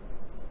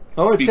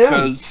 Oh, it's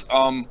because,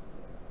 him.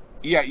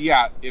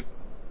 Yeah.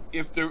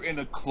 If they're in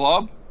a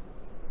club,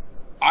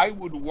 I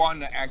would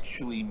want to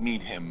actually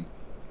meet him.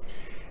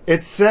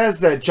 It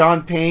says that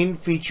John Payne,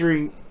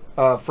 featuring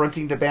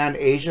fronting the band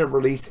Asia,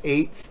 released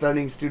 8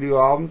 stunning studio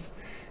albums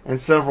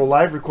and several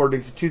live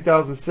recordings. In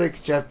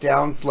 2006, Jeff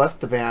Downes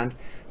left the band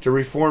to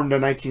reform the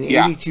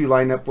 1982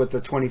 lineup with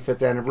the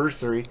 25th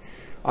anniversary.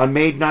 On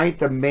May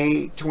 9th of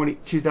May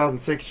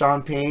 2006,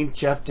 John Payne,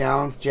 Jeff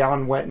Downes,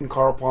 John Wetton,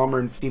 Carl Palmer,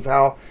 and Steve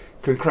Howe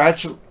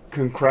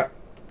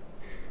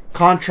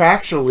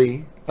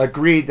contractually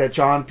agreed that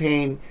John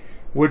Payne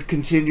would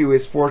continue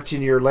his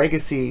 14-year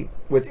legacy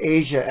with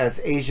Asia as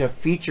Asia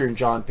featuring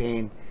John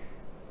Payne.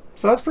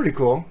 So that's pretty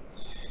cool.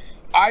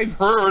 I've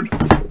heard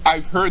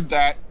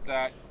that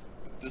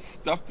the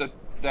stuff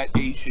that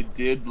Asia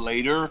did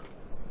later,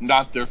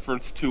 not their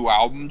first 2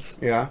 albums,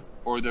 yeah,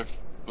 or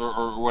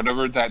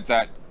whatever,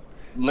 that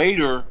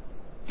later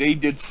they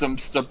did some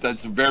stuff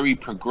that's very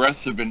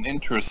progressive and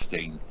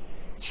interesting.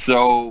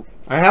 So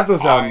I have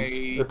those albums.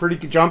 They're pretty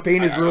good. John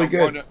Payne is really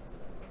good.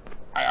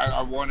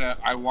 I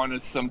wanna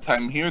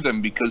sometime hear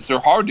them because they're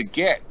hard to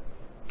get.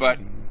 But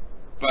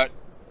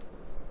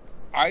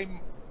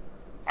I'm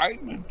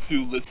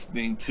into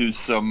listening to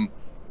some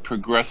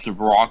progressive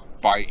rock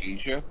by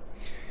Asia.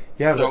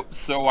 Yeah.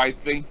 So I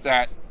think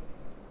that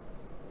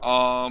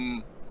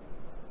I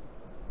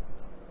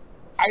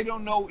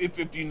don't know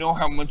if you know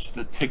how much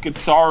the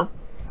tickets are,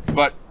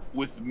 but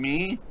with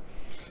me,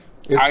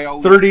 it's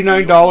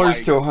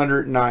 $39 to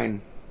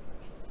 $109.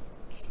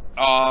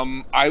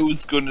 I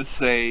was gonna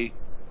say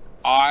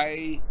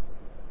I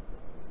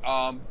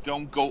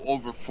don't go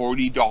over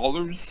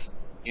 $40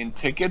 in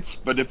tickets,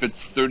 but if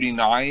it's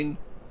 $39,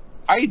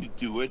 I'd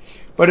do it.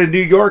 But in New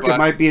York, it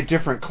might be a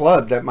different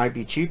club that might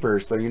be cheaper,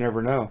 so you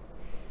never know.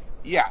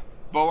 Yeah,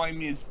 but I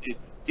mean,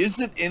 is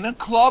it in a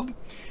club?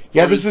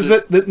 Yeah, this is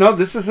it. No,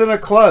 this is in a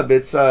club.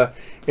 It's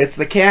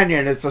the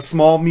Canyon. It's a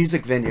small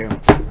music venue.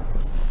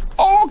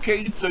 Oh,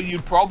 okay. So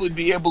you'd probably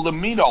be able to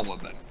meet all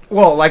of them.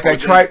 Well,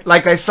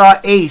 I saw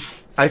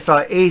Ace. I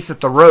saw Ace at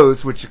the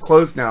Rose, which is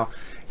closed now,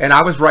 and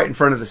I was right in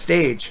front of the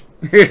stage.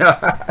 You know,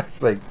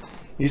 it's like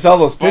you saw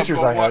those pictures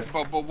I had.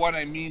 But what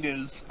I mean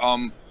is,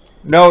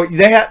 no,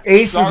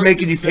 Ace was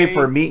making you pay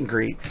for a meet and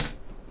greet.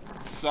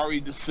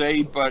 Sorry to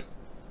say, but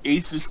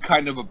Ace is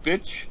kind of a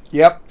bitch.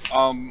 Yep.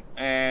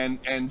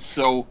 And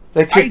so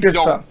I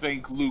don't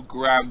think Lou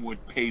Gramm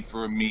would pay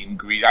for a meet and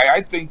greet.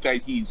 I think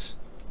that he's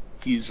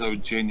a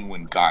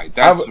genuine guy.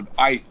 That's what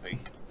I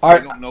think. I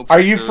don't know.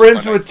 Are you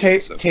friends with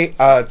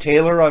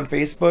Taylor on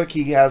Facebook?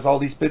 He has all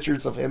these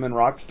pictures of him and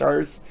rock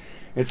stars.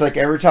 It's like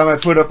every time I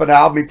put up an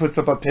album, he puts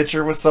up a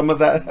picture with some of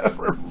that,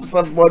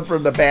 someone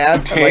from the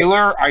band.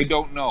 Taylor, I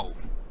don't know.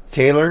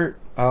 Taylor,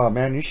 oh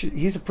man,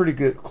 he's a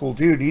pretty cool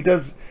dude. He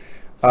does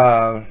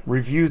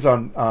reviews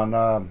on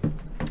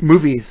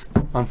movies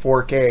on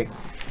 4K.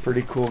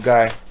 Pretty cool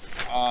guy.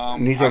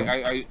 And he's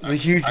a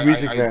huge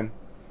music fan.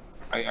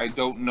 I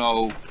don't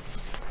know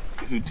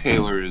who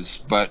Taylor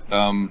is, but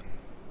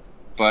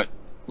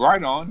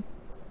right on.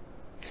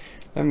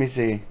 Let me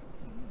see.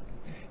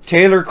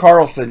 Taylor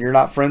Carlson. You're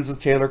not friends with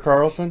Taylor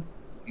Carlson?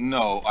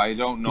 No, I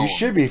don't know. You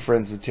should be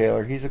friends with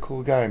Taylor. He's a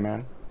cool guy,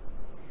 man.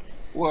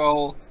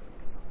 Well,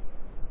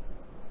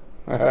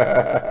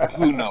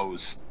 who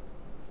knows?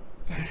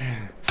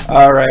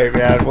 All right,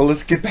 man. Well,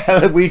 let's get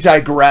back. We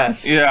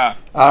digress. Yeah.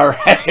 All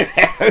right.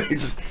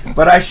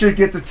 But I should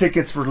get the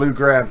tickets for Lou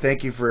Gramm.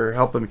 Thank you for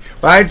helping me.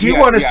 But I do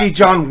want to see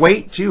John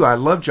Waite, too. I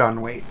love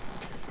John Waite.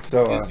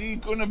 So, is he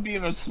going to be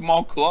in a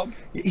small club?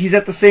 He's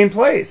at the same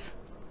place.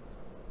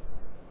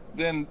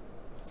 Then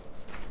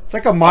it's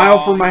like a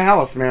mile from my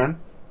house, man.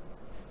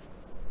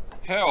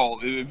 Hell,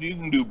 if you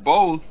can do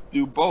both,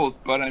 do both.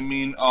 But I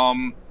mean,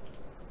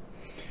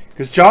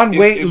 because John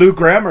Waite and Lou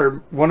Gramm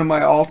are one of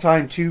my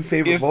all-time two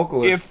favorite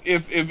vocalists.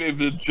 If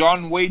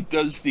John Waite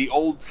does the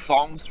old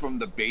songs from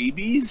the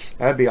Babies,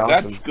 that'd be awesome.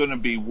 That's gonna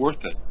be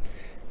worth it.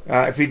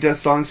 If he does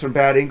songs from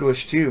Bad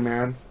English too,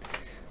 man.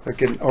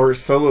 Or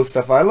solo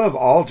stuff. I love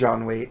all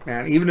John Waite,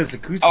 man. Even his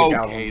acoustic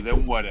album. Okay,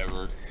 then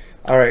whatever.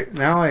 All right,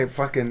 now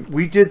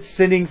we did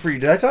Sinning for You.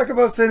 Did I talk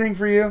about Sinning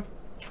for You?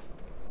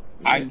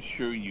 I'm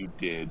sure you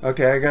did.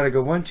 Okay, I gotta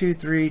go 1, 2,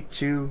 3,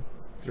 2,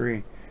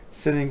 3.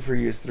 Sinning for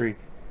You is 3.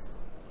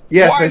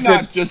 Yes, Why I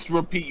said. Not just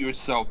repeat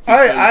yourself?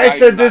 I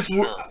said this.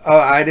 Sure.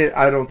 I did.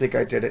 I don't think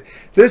I did it.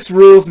 This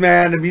rules,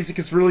 man. The music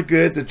is really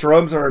good. The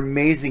drums are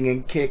amazing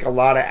and kick a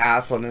lot of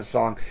ass on this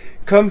song.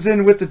 Comes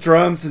in with the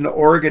drums and the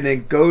organ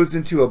and goes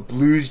into a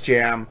blues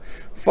jam.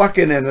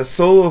 And the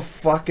solo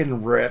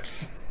fucking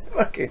rips.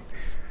 Fucking.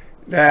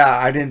 Yeah,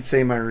 I didn't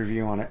say my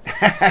review on it.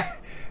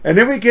 And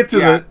then we get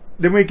to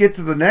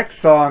the next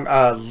song,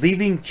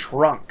 Leaving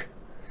Trunk.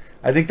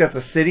 I think that's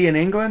a city in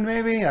England,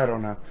 maybe? I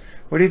don't know.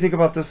 What do you think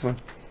about this one?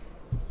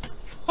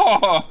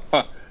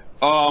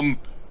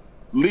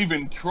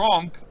 Leaving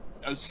Trunk,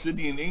 a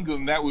city in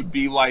England, that would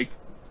be like,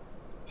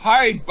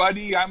 hi,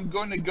 buddy, I'm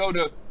going to go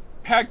to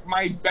pack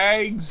my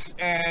bags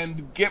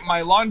and get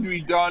my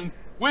laundry done.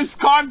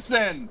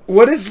 Wisconsin!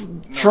 What does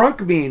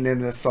trunk mean in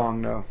this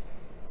song, though?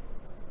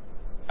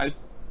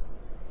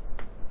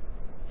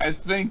 I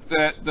think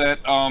that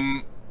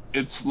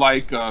it's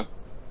like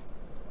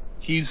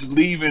he's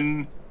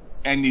leaving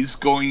and he's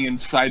going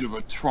inside of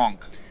a trunk.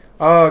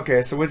 Oh,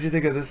 okay. So what did you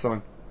think of this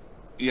song?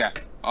 Yeah,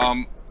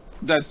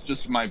 that's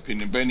just my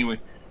opinion. But anyway,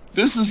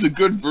 this is a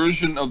good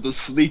version of the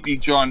Sleepy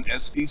John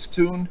Estes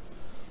tune.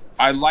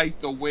 I like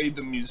the way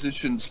the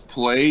musicians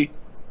play,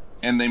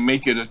 and they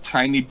make it a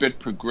tiny bit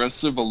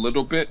progressive, a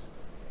little bit,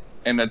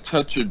 and a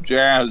touch of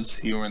jazz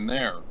here and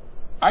there.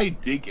 I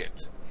dig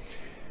it.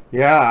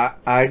 Yeah,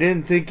 I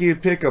didn't think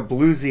you'd pick a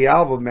bluesy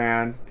album,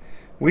 man.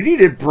 We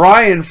needed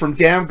Brian from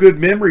Damn Good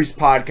Memories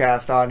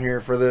podcast on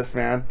here for this,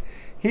 man.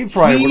 He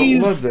probably would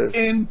have loved this.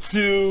 He's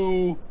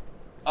into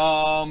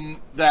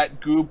that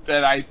group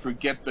that I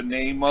forget the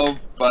name of,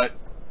 but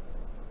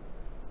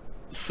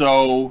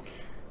so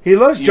he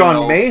loves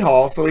John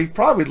Mayhall, so he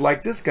probably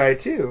like this guy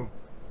too.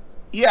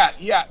 Yeah.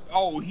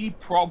 Oh, he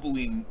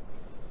probably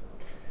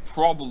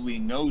probably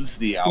knows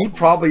the album. He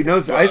probably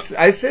knows it.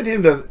 I sent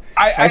him to.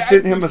 I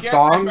sent him a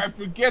song. I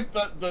forget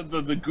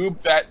the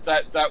group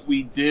that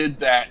we did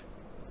that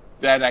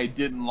I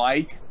didn't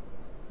like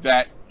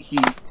that he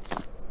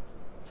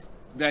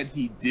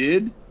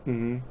did.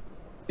 Mm-hmm.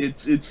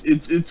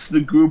 It's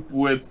the group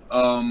with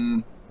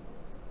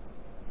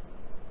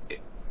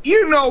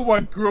you know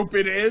what group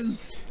it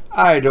is.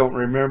 I don't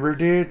remember,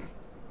 dude.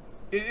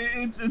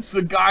 It's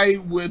the guy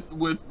with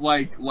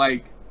like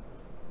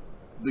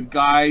the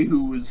guy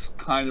who was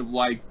kind of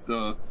like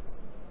the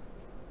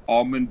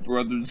Allman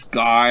Brothers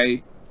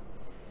guy.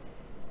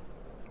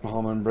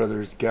 Allman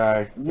Brothers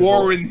guy.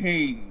 Warren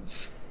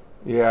Haynes.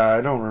 Yeah,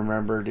 I don't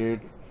remember,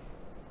 dude.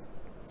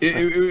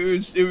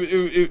 It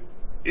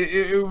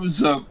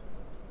was a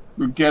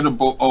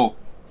forgettable.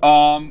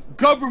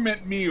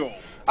 Government Mule.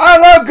 I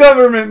love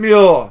Government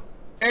Mule.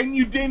 And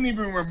you didn't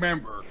even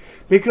remember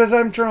because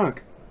I'm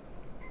drunk.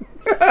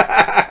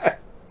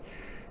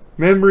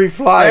 Memory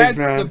flies,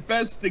 man. That's the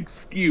best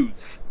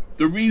excuse.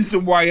 The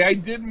reason why I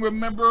didn't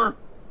remember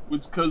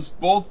was because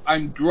both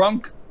I'm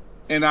drunk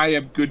and I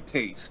have good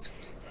taste.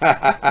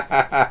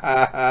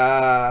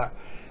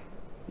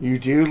 You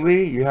do,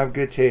 Lee? You have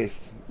good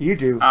taste. You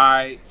do.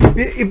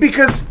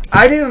 Because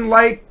I didn't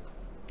like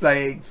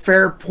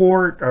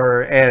Fairport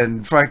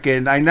and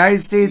fucking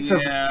United States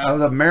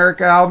of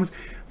America albums.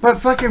 But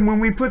fucking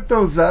when we put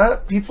those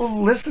up,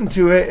 people listened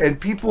to it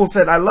and people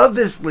said, I love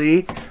this,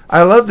 Lee.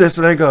 I love this.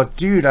 And I go,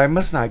 dude, I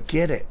must not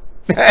get it.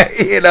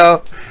 You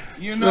know?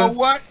 You know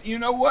what?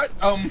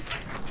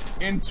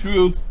 In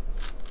truth,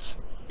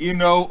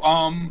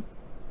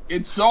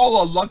 it's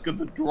all a luck of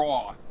the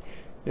draw.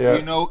 Yeah.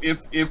 You know,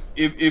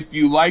 if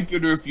you like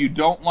it or if you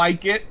don't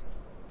like it,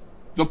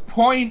 the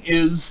point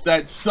is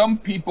that some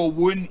people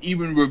wouldn't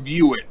even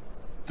review it.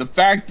 The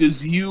fact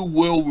is you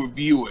will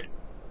review it.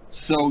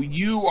 So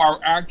you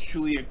are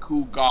actually a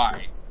cool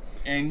guy,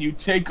 and you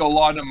take a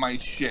lot of my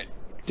shit.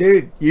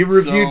 Dude, you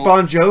reviewed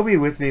Bon Jovi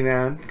with me,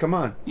 man. Come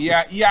on.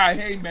 Yeah,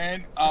 hey,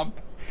 man.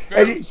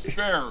 Fair is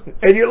fair.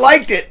 And you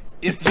liked it.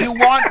 If you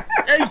want...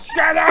 Hey,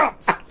 shut up!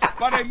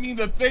 But, I mean,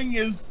 the thing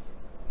is,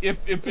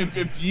 if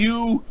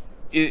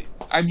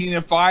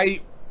I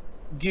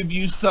give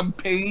you some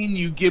pain,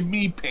 you give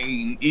me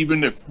pain,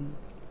 even if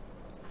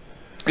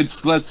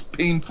it's less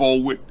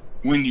painful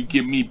when you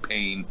give me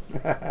pain.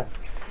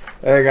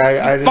 Hey,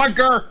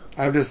 fucker!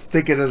 I'm just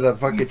thinking of the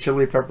fucking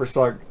Chili Pepper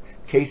song,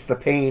 Taste the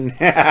Pain.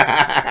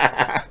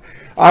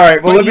 All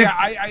right, well,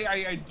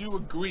 I do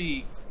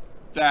agree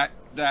that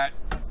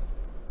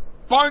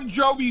Bon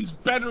Jovi's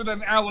better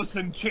than Alice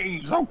in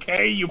Chains,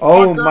 okay, you fucker?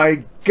 Oh,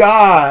 my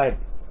God.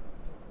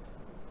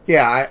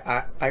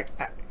 Yeah, I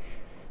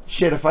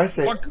shit, if I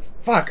say...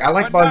 Fuck, I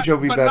like Bon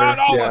Jovi better. But not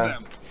all of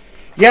them.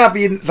 Yeah, I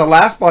mean, the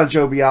last Bon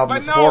Jovi album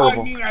is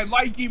horrible. I mean, I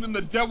like even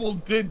The Devil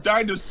Did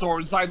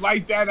Dinosaurs. I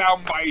like that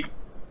album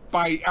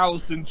by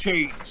Alice in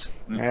Chains.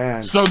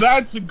 Man. So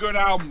that's a good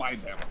album by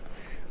them.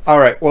 All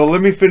right, well,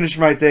 let me finish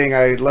my thing.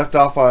 I left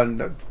off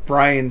on...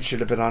 Brian should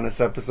have been on this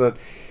episode.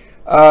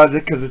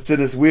 Because it's in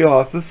his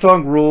wheelhouse. This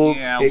song rules.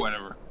 Yeah,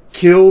 whatever.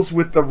 Kills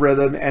with the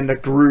rhythm and the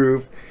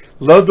groove.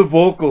 Love the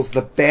vocals.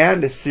 The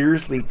band is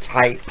seriously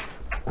tight.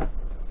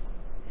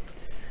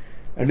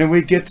 And then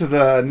we get to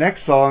the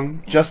next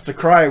song, Just to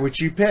Cry,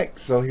 which you picked.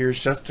 So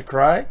here's Just to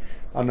Cry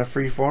on the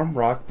Freeform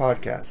Rock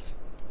Podcast.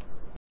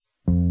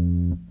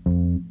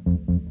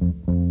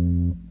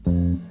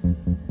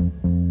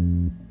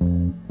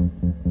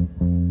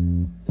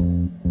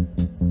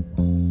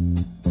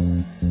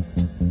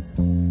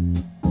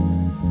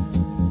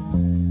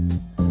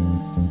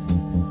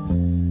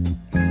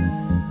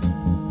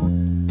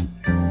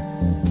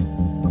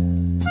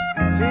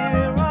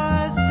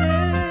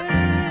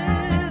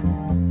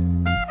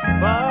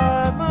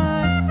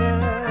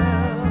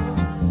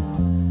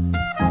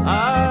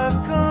 I've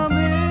come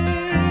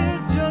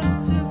here just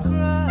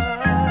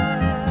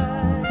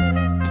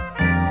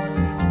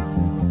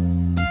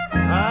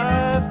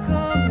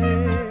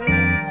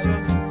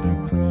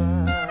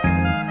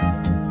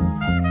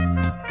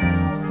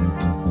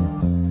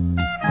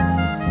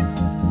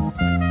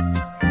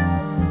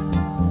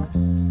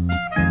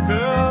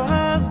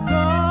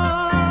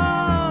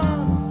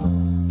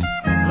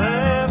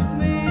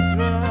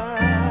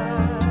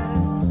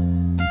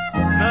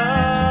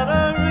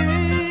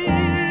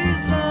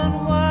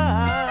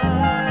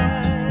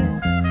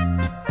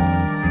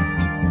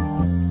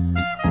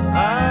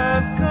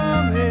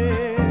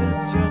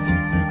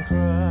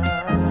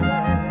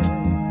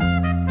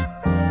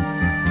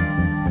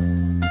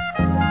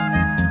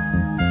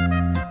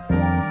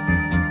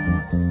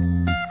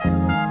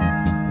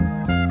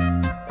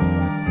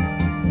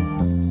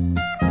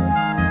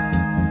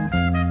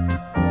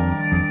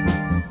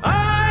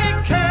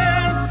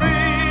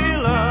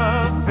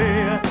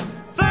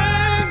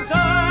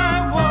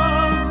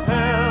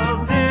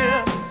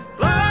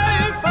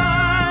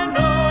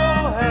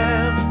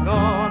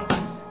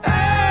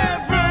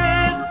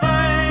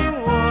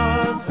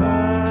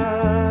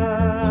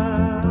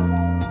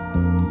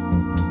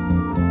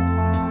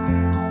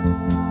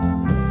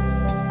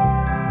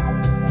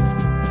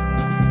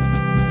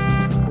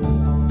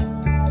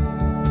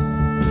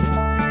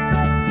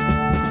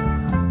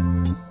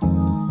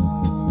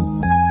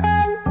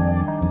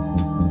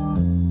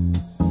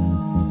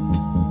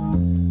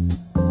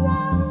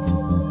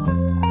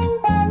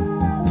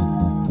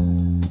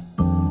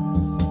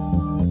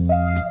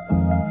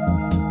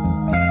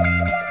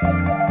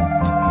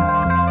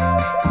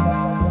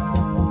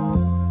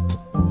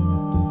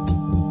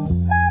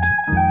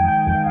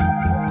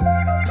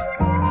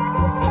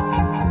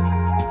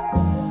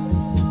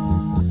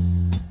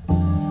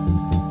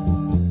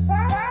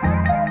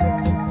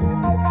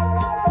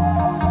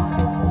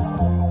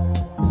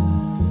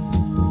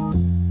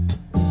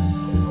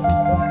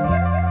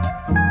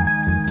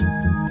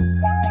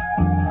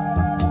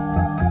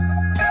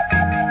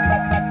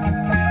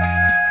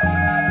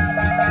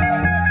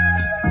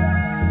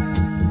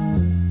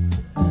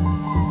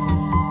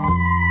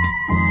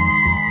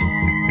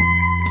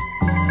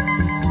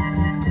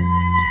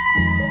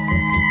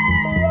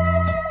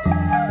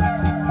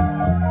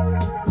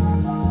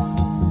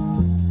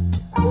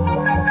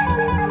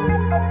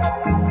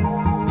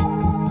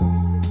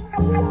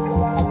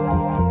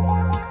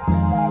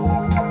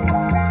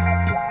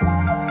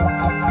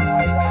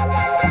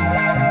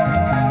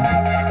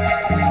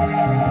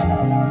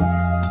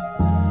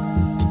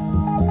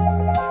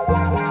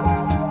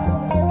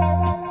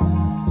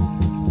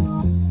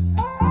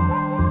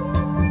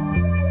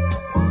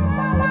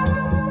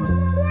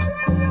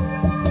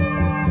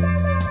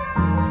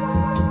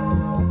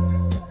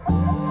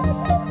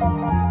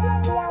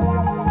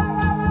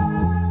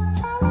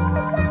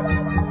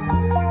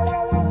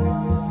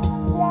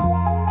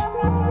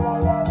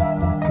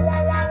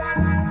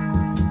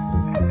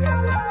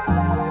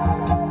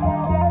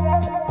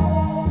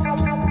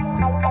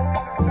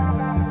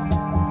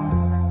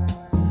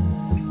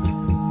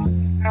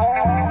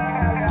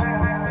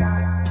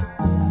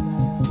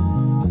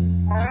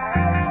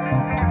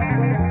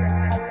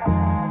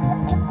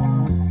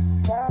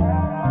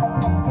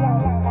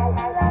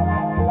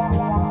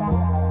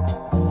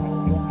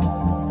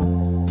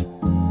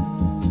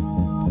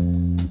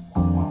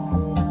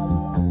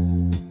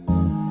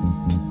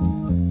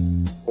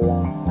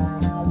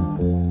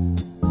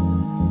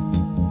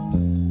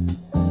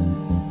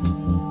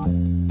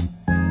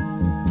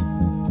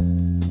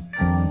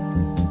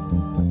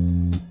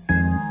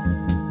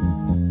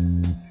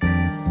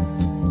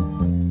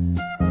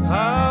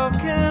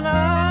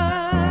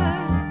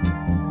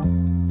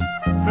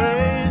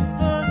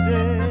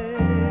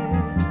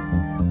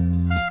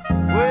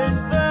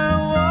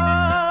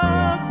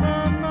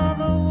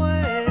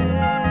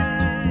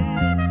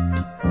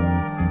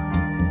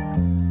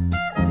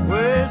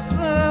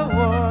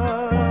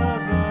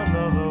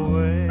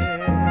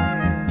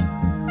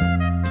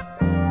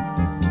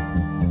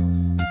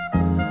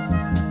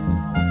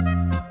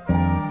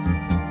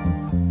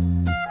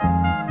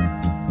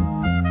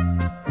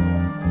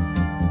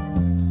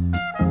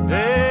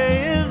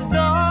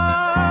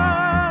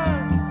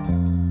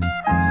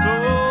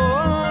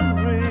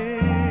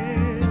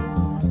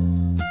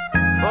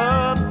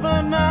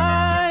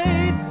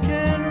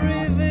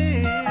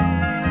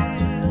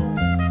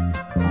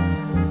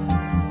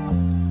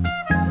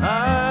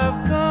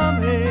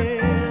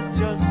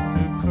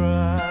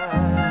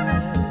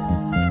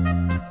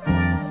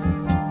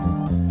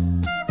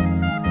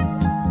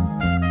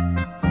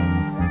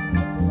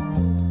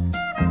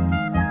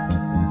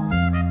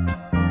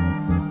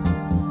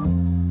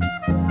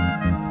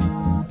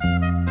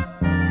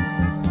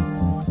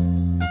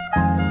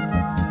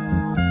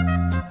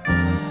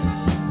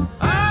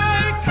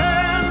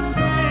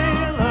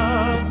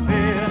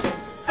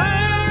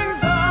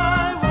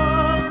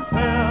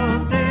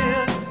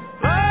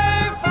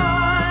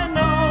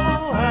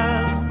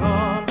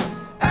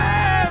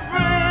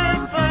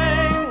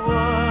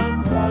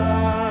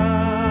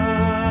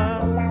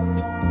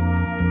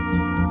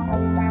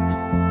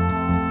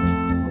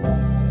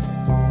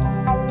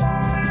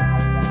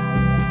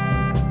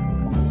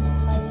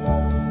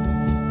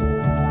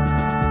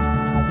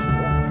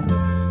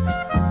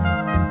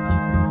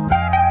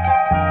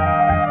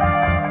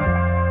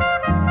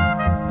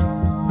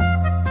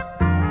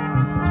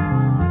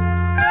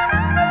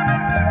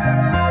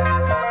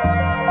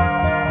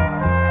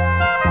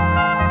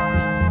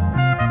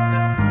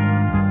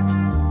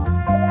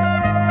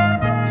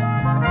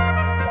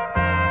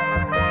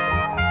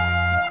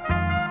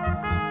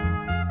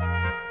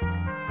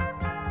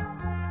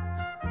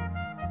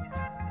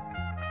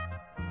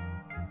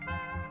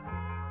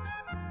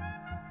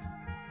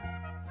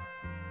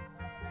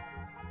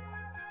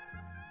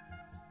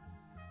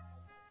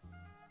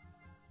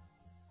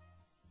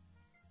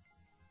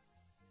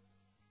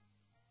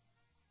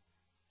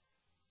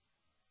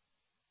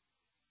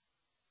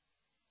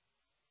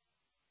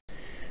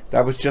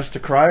That was Just to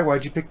Cry.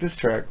 Why'd you pick this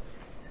track?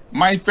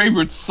 My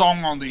favorite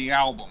song on the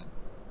album,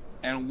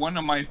 and one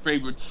of my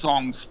favorite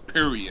songs,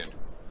 period.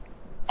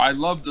 I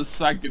love the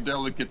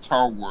psychedelic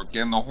guitar work,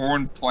 and the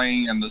horn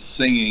playing, and the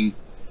singing,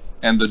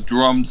 and the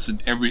drums,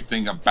 and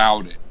everything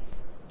about it.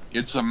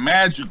 It's a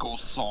magical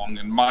song,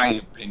 in my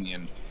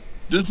opinion.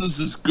 This is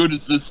as good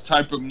as this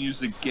type of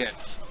music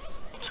gets.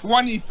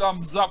 20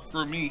 thumbs up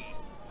for me.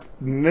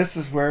 And this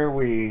is where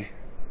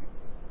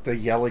the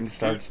yelling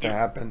starts to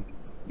happen.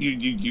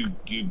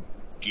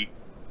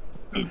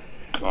 Oh,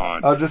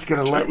 God. I'm just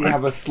gonna let you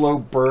have a slow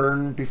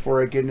burn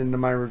before I get into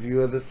my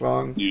review of the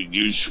song.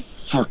 You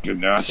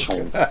fucking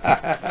asshole.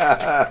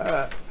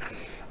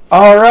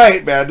 All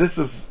right, man. This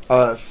is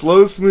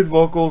slow, smooth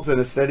vocals and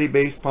a steady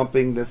bass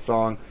pumping. This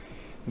song,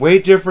 way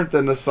different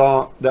than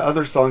the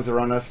other songs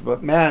around us.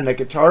 But man, the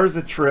guitar is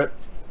a trip.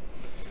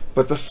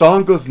 But the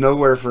song goes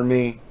nowhere for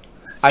me.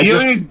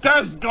 It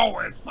does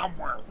go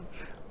somewhere.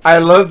 I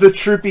love the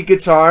trippy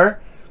guitar,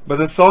 but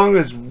the song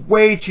is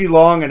way too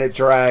long and it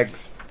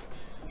drags.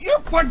 You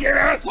fucking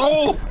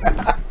asshole!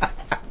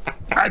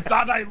 I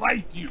thought I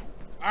liked you.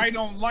 I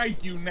don't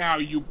like you now,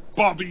 you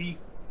bubby.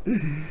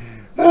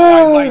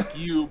 I like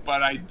you,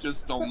 but I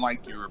just don't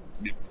like your.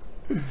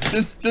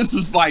 This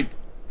is like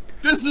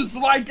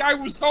I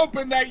was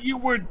hoping that you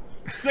would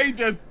say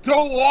the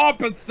total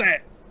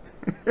opposite.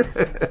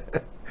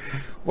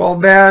 Well,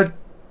 man,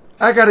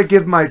 I gotta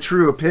give my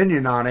true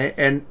opinion on it,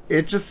 and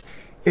it's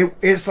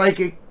like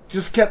it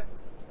just kept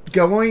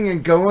going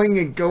and going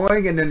and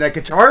going, and then the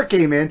guitar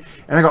came in,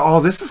 and I go,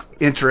 oh, this is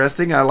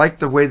interesting. I like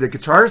the way the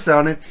guitar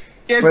sounded,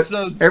 but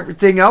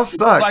everything else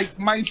sucked. Like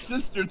my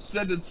sister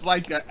said, it's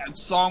like a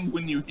song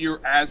when you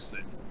hear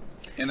acid,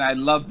 and I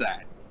love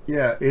that.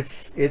 Yeah,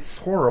 it's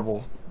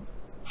horrible.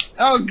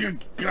 Oh,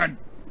 good God.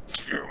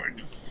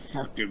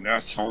 Fucking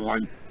asshole.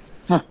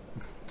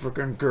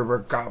 Fucking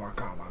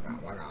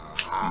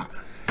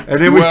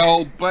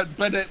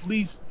but at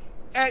least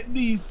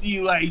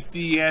you like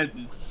the other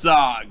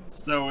song,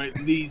 so at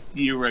least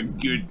you're a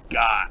good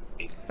guy.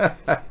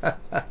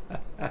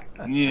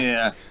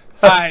 Yeah,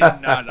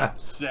 I'm not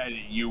upset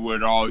at you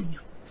at all, you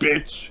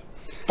bitch.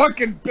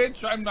 Fucking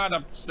bitch, I'm not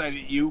upset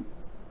at you.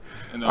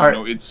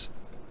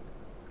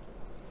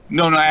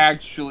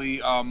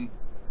 Actually,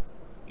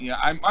 yeah,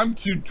 I'm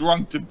too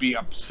drunk to be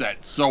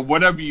upset. So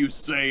whatever you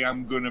say,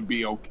 I'm gonna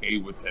be okay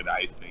with it,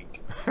 I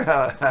think.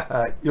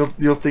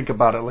 You'll think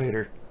about it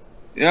later.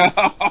 Yeah,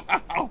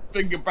 I'll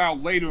think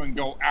about later and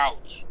go,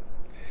 ouch.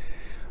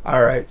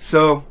 All right,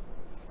 so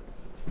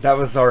that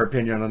was our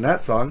opinion on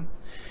that song,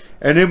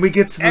 and then we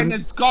get to and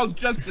it's called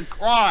Just to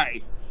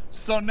Cry.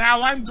 So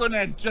now I'm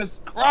gonna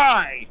just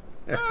cry.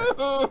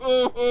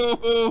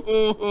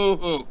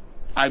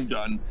 I'm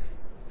done.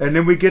 And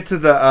then we get to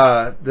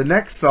the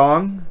next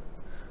song,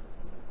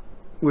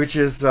 which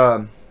is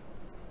dang,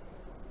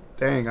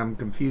 I'm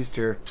confused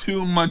here.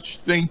 Too Much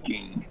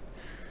Thinking.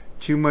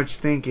 Too Much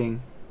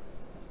Thinking.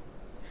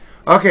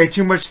 Okay,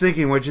 Too Much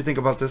Thinking. What'd you think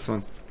about this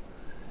one?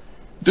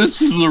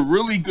 This is a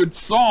really good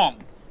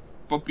song,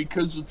 but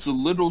because it's a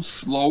little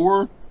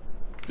slower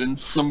than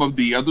some of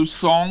the other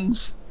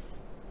songs,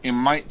 it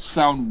might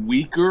sound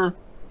weaker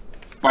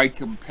by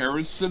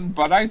comparison,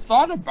 but I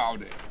thought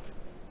about it.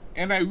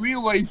 And I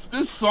realized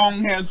this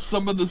song has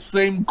some of the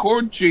same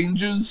chord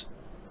changes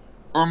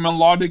or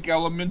melodic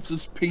elements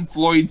as Pink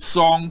Floyd's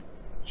song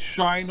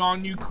Shine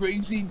On You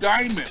Crazy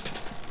Diamond.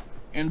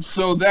 And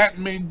so that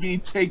made me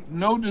take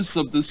notice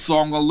of this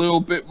song a little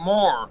bit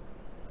more.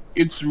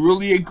 It's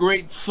really a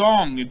great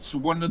song. It's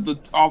one of the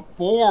top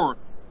 4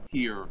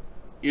 here.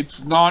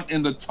 It's not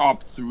in the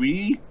top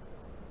 3,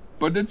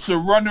 but it's a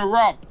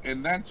runner-up,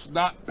 and that's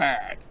not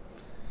bad.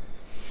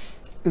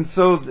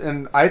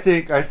 And I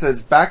think I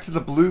said back to the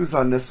blues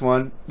on this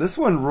one. This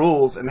one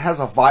rules and has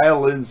a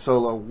violin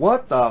solo.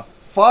 What the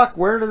fuck?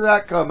 Where did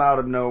that come out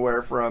of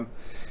nowhere from?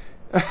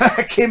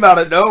 It came out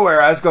of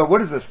nowhere. I was going,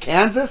 what is this,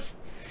 Kansas?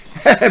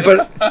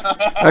 But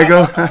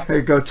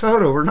I go,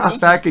 Toto, we're not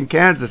back in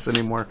Kansas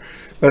anymore.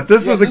 But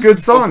this was a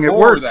good song. It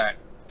worked.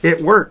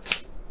 It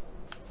worked.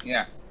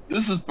 Yeah.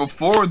 This is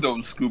before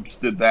those groups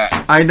did that.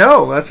 I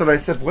know. That's what I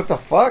said. What the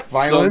fuck?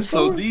 Violin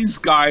solo? So these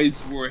guys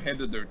were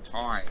ahead of their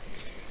time.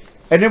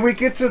 And then we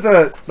get to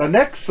the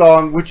next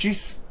song, which you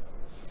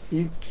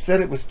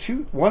said it was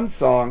one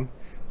song,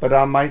 but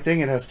on my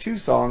thing it has 2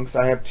 songs.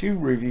 I have 2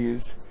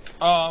 reviews.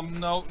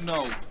 No.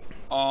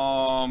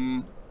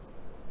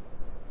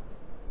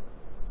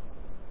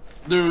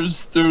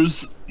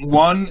 There's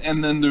one,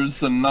 and then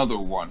there's another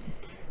one.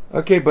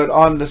 Okay, but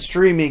on the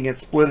streaming, it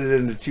split it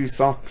into 2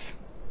 songs.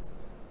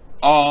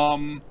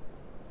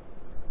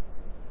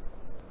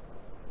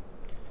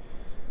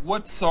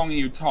 What song are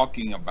you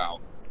talking about?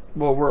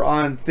 Well, we're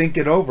on Think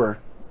It Over.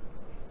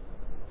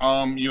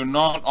 You're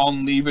not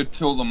on Leave It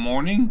Till the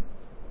Morning?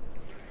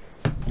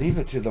 Leave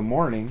It to the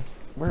Morning?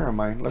 Where am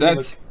I? Let me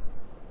look.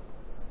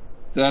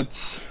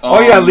 That's... oh,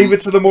 yeah, Leave It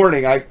to the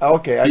Morning. I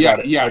got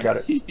it. Yeah. I got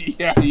it.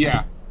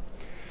 Yeah.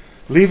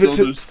 Leave It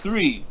to... there's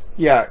 3.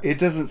 Yeah, it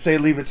doesn't say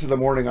Leave It to the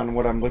Morning on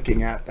what I'm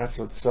looking at. That's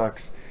what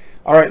sucks.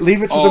 All right,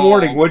 Leave It to the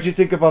Morning. What'd you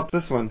think about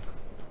this one?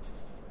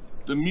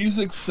 The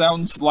music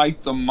sounds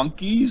like the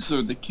Monkees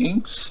or the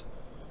Kinks,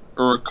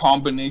 or a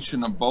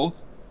combination of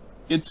both.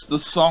 It's the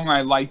song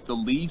I like the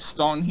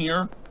least on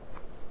here,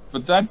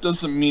 but that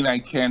doesn't mean I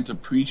can't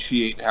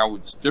appreciate how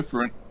it's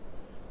different.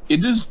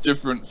 It is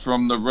different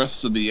from the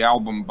rest of the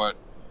album, but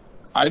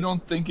I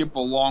don't think it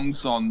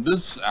belongs on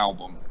this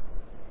album.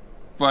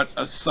 But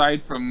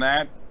aside from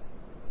that,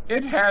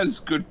 it has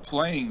good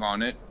playing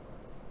on it,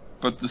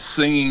 but the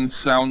singing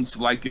sounds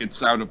like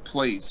it's out of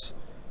place,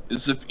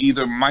 as if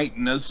either Mike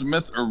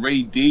Nesmith or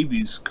Ray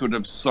Davies could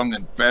have sung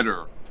it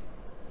better.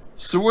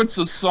 So it's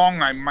a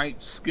song I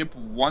might skip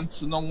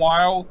once in a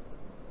while,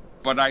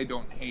 but I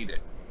don't hate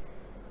it.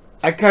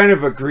 I kind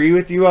of agree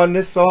with you on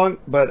this song,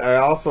 but I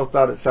also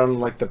thought it sounded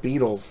like the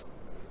Beatles.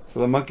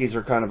 So the Monkees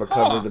are kind of a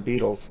cover of the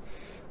Beatles.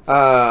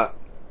 I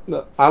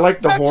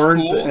like the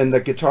horns and the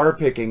guitar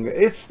picking.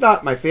 It's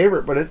not my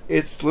favorite, but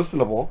it's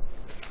listenable.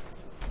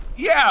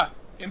 Yeah.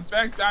 In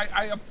fact,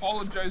 I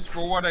apologize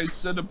for what I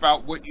said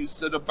about what you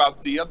said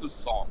about the other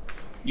song.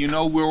 You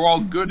know, we're all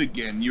good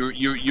again. You're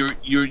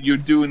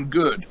doing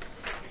good.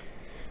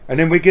 And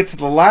then we get to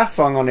the last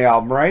song on the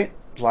album, right?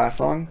 Last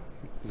song?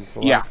 Is this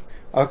the last?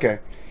 Yeah. Okay.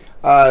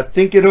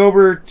 Think It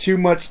Over, Too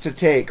Much to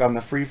Take on the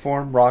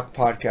Freeform Rock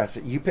podcast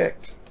that you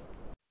picked.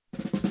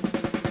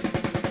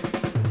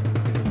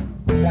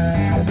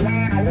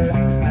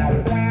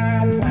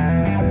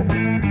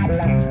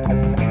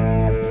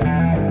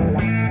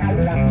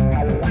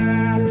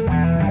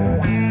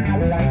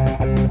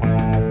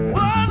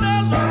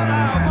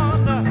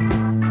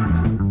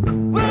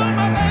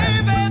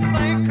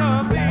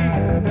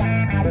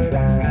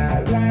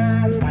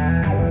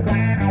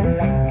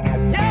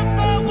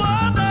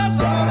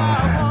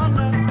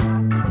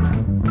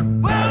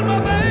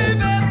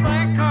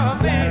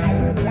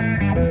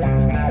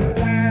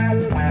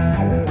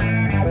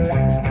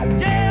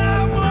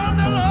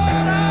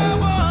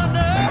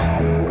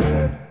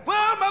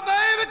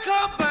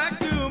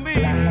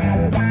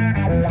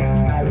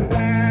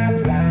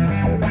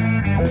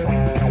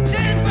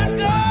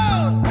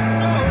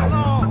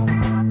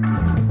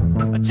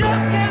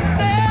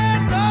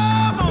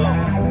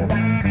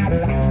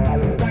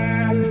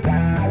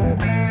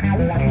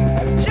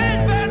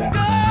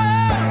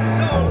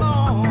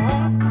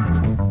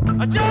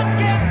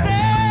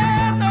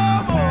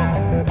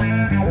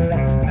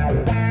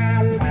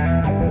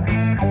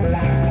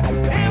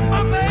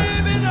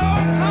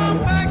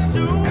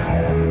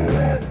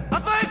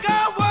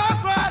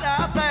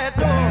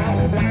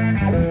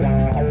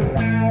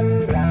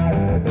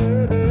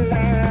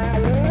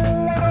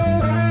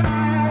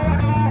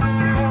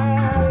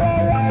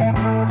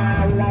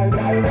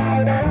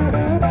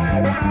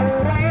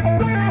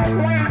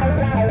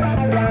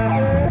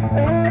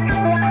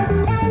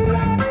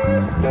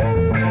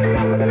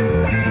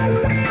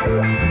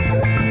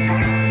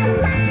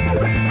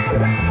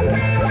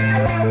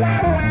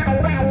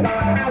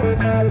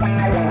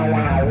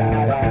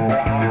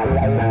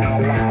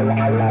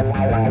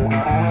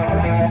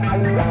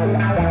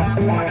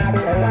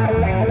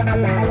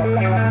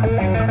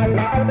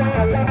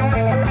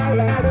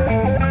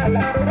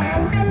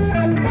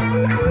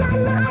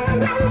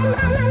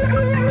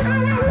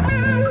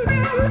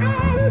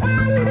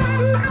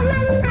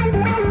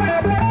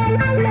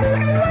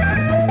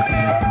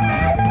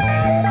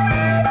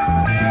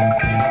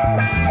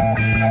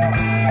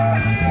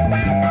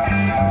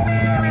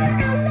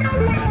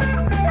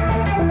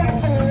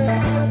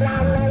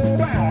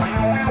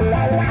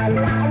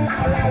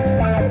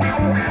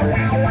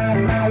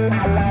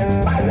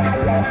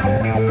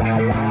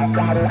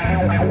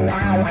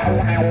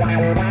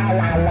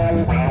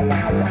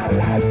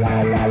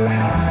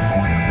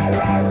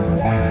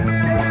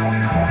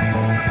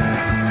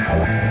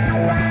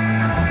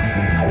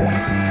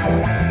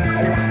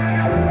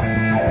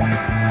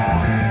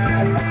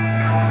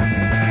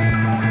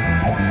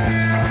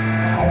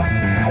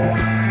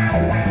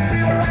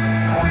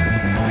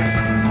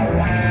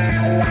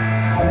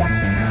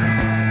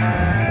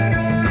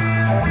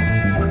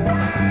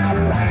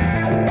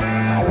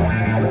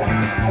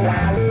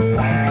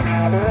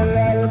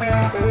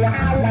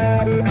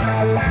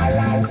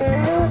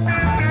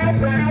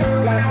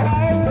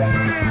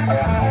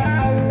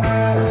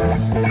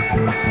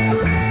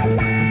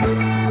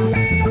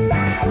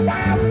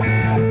 Wow.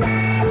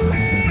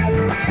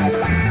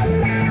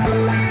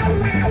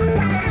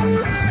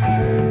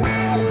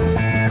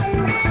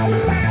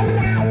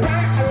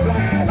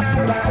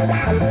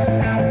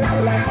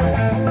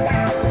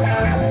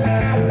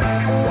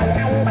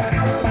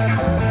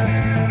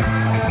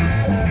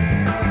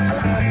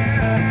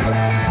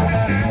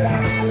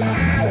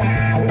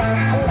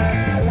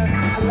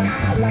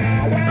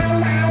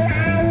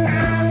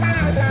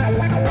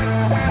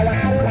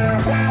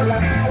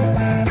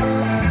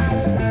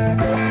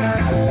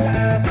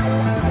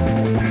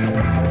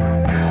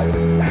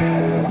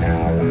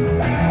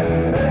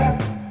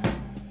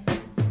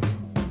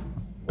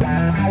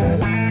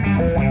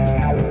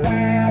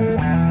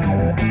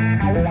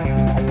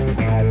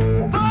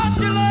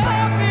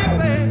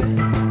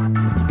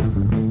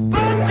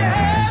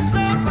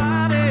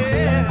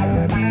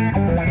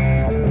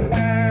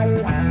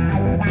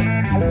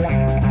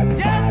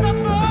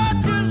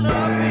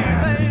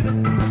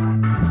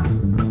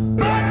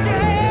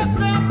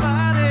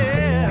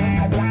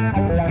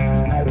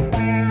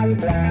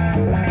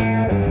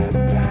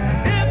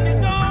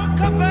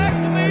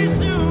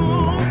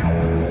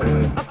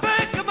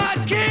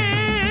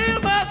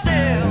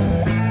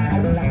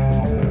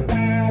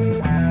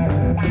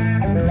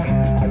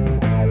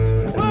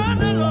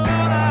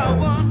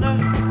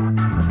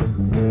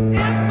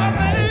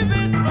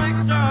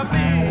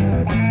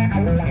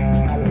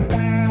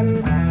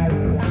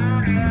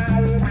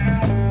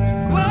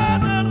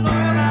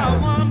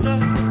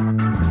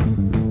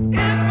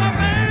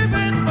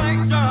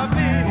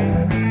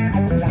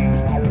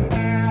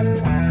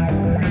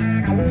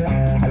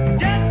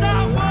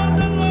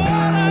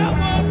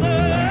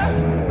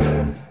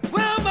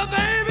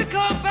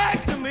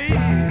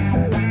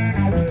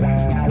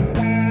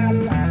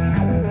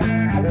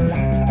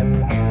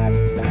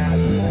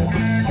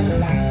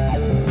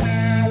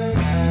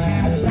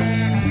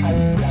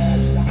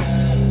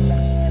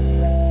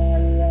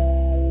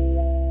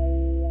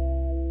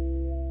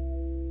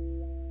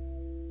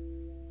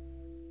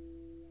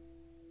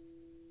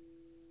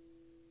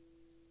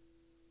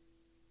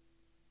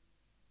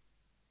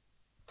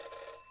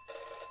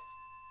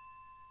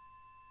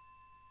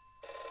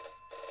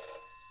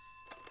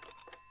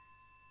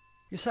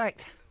 You're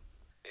sacked.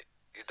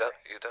 You don't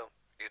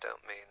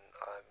mean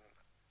I'm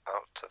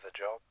out of a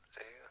job,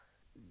 do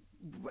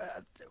you?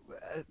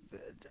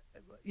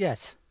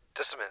 Yes.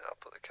 Just a minute, I'll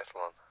put the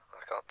kettle on. I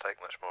can't take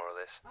much more of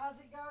this. How's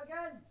it go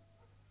again?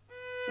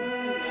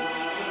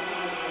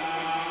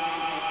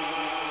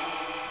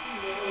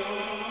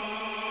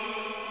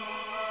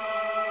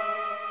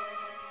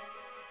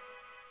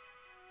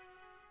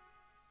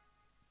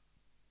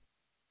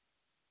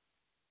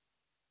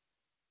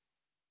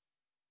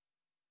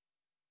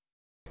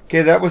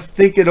 Okay, that was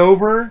Think It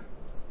Over.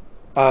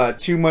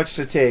 Too Much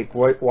to Take.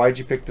 Why'd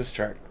you pick this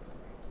track?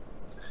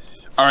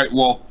 Alright,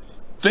 well,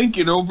 Think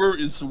It Over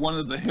is one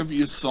of the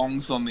heaviest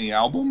songs on the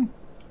album,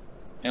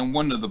 and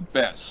one of the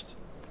best.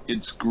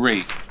 It's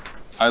great.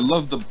 I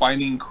love the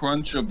biting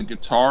crunch of the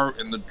guitar,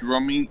 and the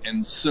drumming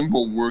and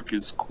cymbal work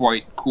is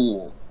quite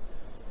cool.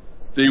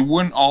 They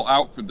went all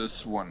out for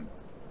this one.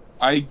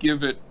 I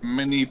give it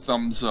many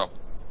thumbs up.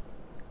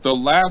 The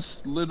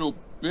last little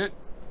bit,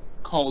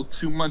 called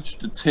Too Much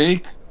to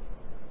Take,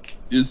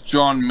 is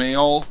John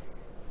Mayall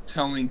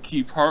telling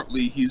Keith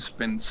Hartley he's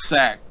been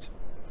sacked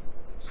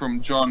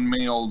from John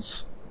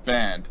Mayall's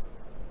band.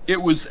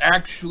 It was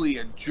actually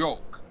a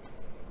joke,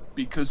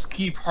 because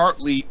Keith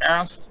Hartley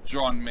asked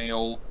John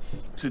Mayall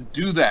to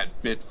do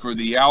that bit for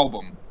the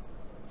album.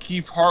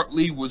 Keith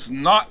Hartley was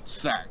not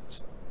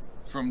sacked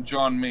from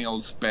John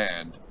Mayall's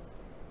band,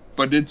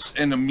 but it's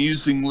an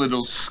amusing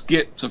little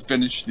skit to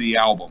finish the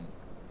album.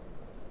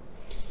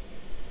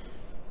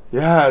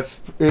 Yeah,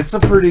 it's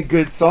a pretty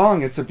good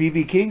song. It's a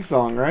B.B. King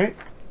song, right?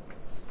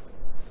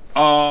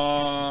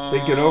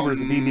 Think It Over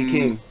is a B.B.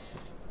 King.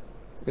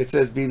 It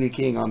says B.B.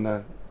 King on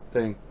the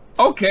thing.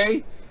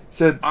 Okay.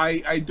 So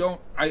I don't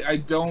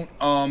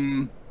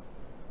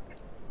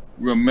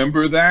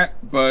remember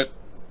that, but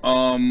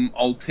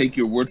I'll take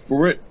your word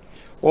for it.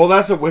 Well,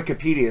 that's what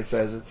Wikipedia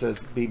says. It says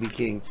B.B.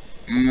 King.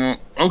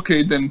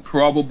 Okay, then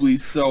probably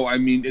so. I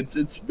mean,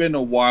 it's been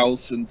a while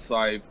since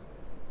I've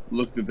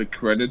looked at the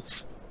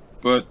credits.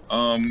 But,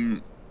 yeah,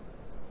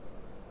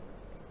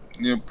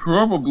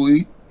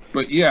 probably.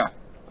 But yeah.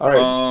 All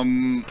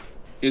right.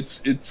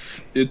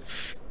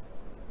 It's,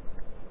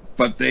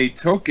 but they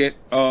took it.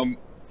 I'm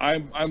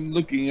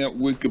looking at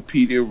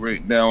Wikipedia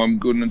right now. I'm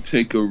going to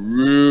take a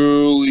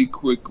really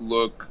quick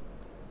look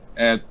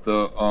at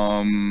the,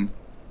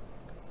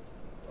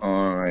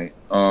 alright,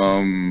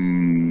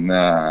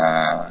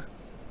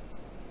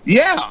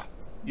 yeah,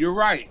 you're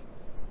right.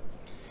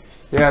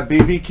 Yeah,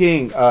 B.B.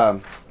 King,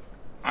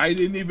 I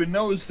didn't even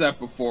notice that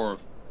before.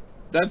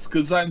 That's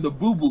because I'm the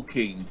Boo-Boo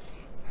King.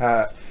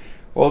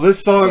 Well,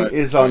 this song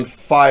is on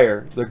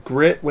fire. The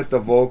grit with the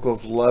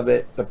vocals, love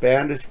it. The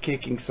band is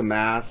kicking some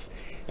ass,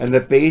 and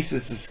the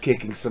bassist is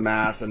kicking some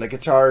ass, and the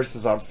guitarist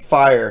is on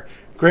fire.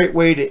 Great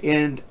way to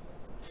end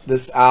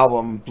this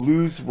album.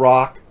 Blues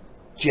rock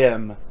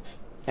gem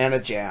and a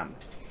jam.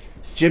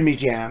 Jimmy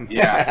Jam.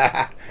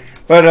 Yeah.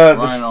 But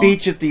the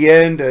speech at the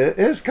end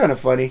is kind of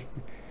funny.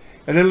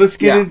 And then let's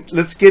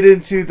get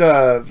into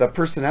the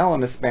personnel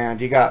in this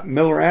band. You got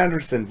Miller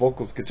Anderson,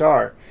 vocals,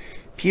 guitar.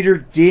 Peter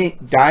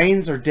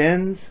Dines or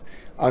Dens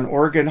on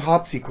organ,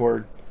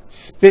 harpsichord.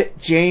 Spit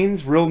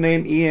James, real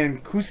name Ian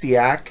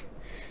Kusiak,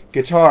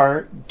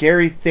 guitar.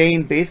 Gary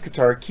Thane, bass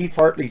guitar. Keith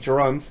Hartley,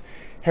 drums.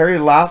 Harry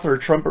Lather,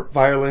 trumpet,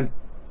 violin,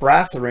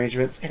 brass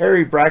arrangements.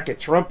 Harry Brackett,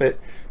 trumpet.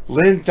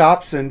 Lynn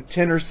Dobson,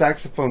 tenor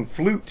saxophone,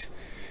 flute.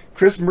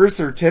 Chris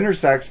Mercer, tenor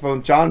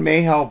saxophone. John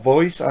Mayall,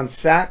 voice on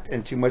sax,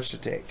 and Too Much to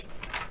Take.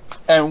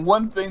 And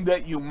one thing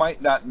that you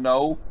might not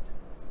know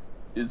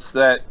is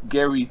that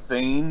Gary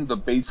Thane, the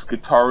bass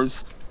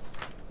guitarist,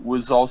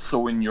 was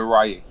also in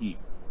Uriah Heep.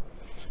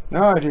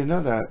 No, I didn't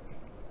know that.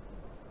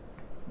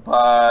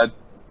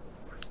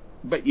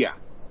 But yeah,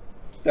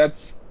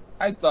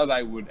 I thought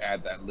I would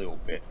add that little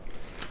bit.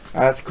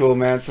 That's cool,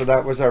 man. So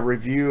that was our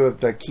review of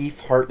the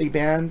Keith Hartley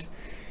Band,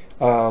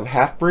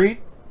 Half Breed.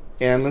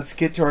 And let's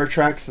get to our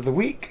tracks of the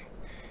week.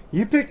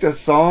 You picked a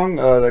song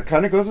that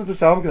kind of goes with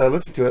this album because I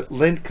listened to it.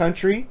 Lind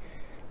Country,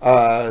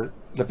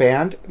 the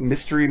band,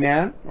 Mystery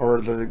Man,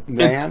 or the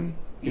man.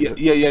 Yeah.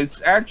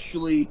 It's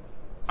actually,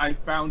 I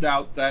found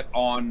out that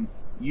on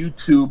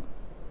YouTube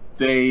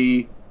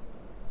they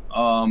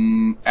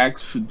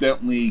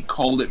accidentally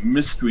called it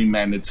Mystery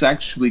Man. It's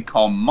actually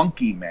called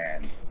Monkey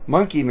Man.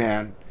 Monkey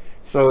Man.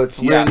 So it's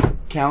Lynn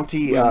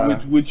County.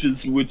 Which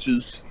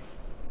is,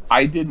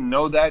 I didn't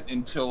know that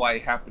until I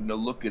happened to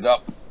look it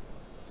up.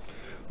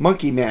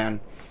 Monkey Man.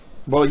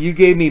 Well, you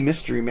gave me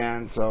Mystery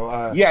Man,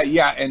 so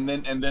yeah, and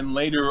then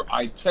later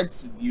I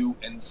texted you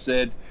and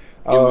said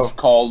it was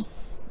called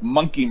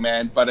Monkey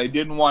Man, but I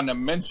didn't want to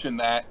mention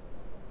that.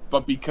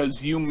 But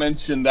because you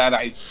mentioned that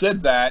I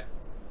said that,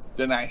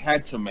 then I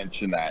had to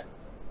mention that.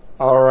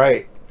 All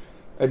right,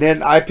 and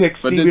then I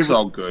picked. But it's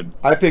all good.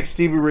 I picked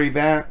Stevie Ray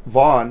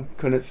Vaughan.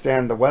 Couldn't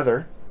Stand the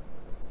Weather.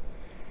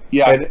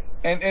 Yeah,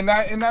 and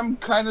I'm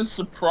kind of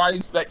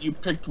surprised that you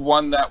picked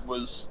one that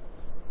was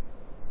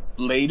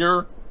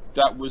later,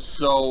 that was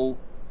so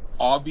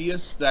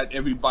obvious that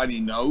everybody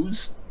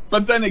knows.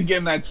 But then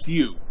again, that's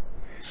you.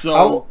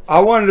 So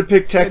I wanted to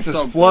pick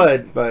Texas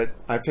Flood, but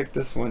I picked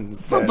this one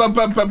instead.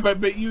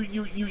 But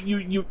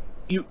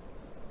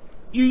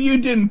you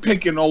didn't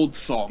pick an old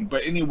song.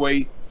 But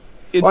anyway,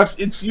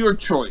 it's your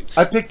choice.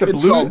 I picked the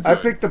blues. I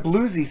picked the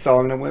bluesy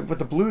song and I went with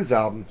the blues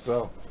album.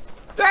 So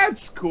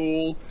that's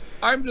cool.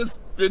 I'm just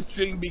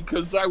bitching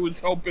because I was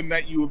hoping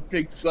that you would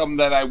pick some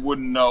that I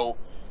wouldn't know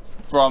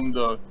from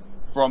the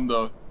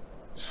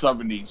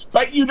 70s.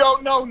 But you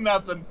don't know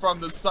nothing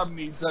from the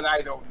 70s that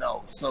I don't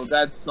know, so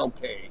that's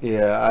okay.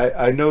 Yeah,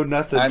 I know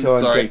nothing. I'm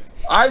sorry.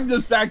 I'm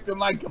just acting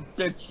like a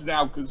bitch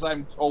now because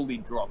I'm totally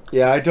drunk.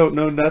 Yeah, I don't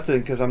know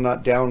nothing because I'm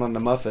not down on the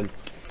muffin.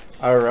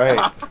 All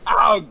right.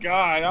 Oh,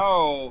 God.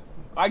 Oh,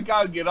 I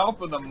got to get off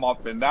of the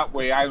muffin. That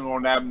way I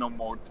don't have no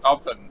more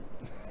tuffin.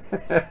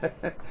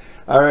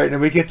 All right,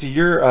 and we get to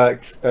your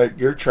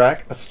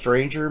track, A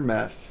Stronger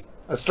Mess.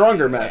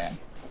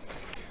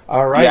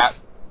 All right. Yeah.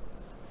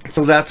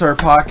 So that's our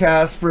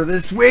podcast for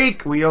this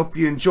week. We hope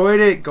you enjoyed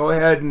it. Go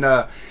ahead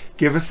and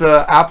give us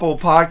a Apple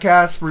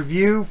Podcast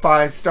review,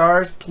 5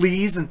 stars,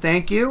 please and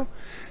thank you.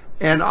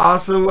 And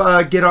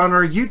also get on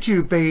our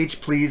YouTube page,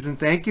 please and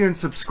thank you, and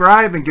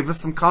subscribe and give us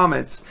some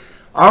comments.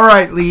 All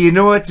right, Lee, you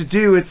know what to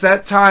do. It's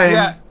that time.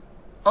 Yeah.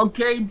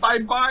 Okay,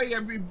 bye-bye,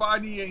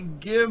 everybody, and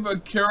give a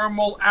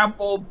caramel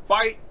apple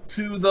bite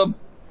to the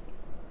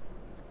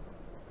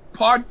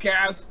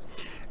podcast.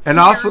 And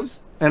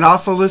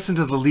also listen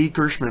to the Lee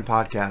Gershman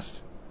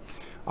podcast.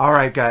 All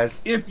right,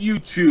 guys. If you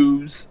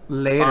choose.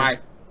 Later. Bye.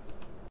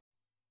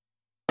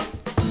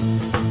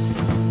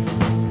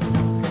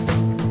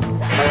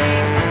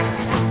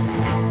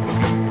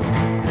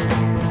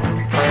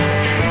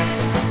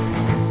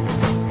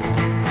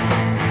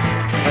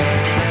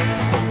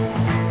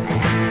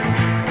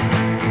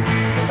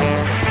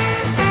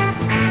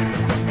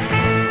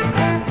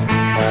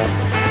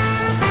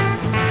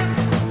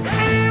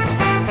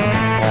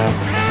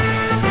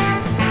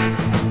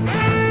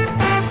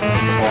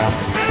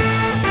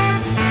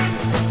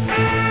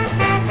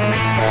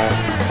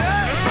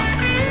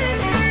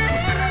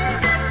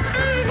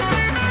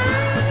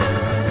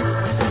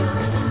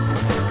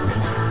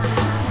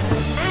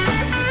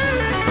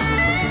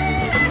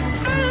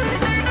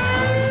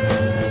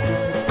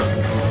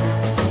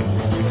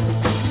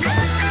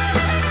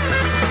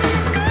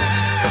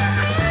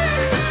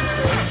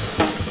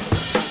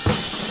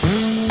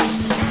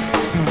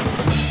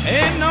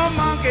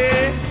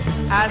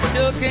 I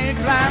sure can't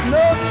climb no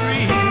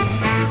tree.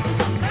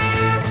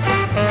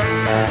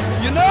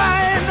 You know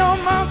I ain't no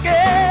monkey,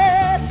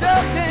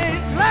 sure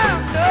can't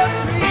climb no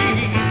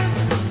tree.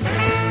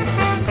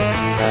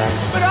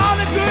 But all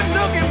the good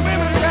looking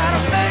women try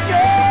to make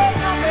a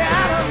monkey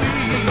out of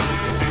me.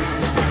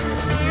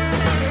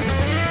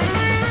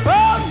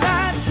 Oh,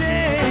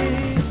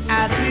 19,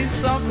 I see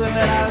something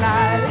that I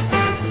like.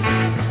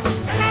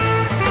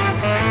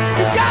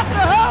 You got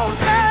the whole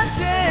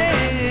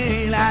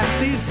 19, I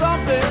see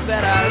something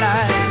that I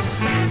like.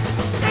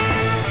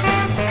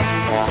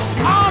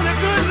 All the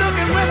good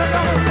looking women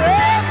don't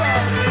never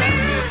let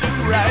me do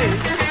right.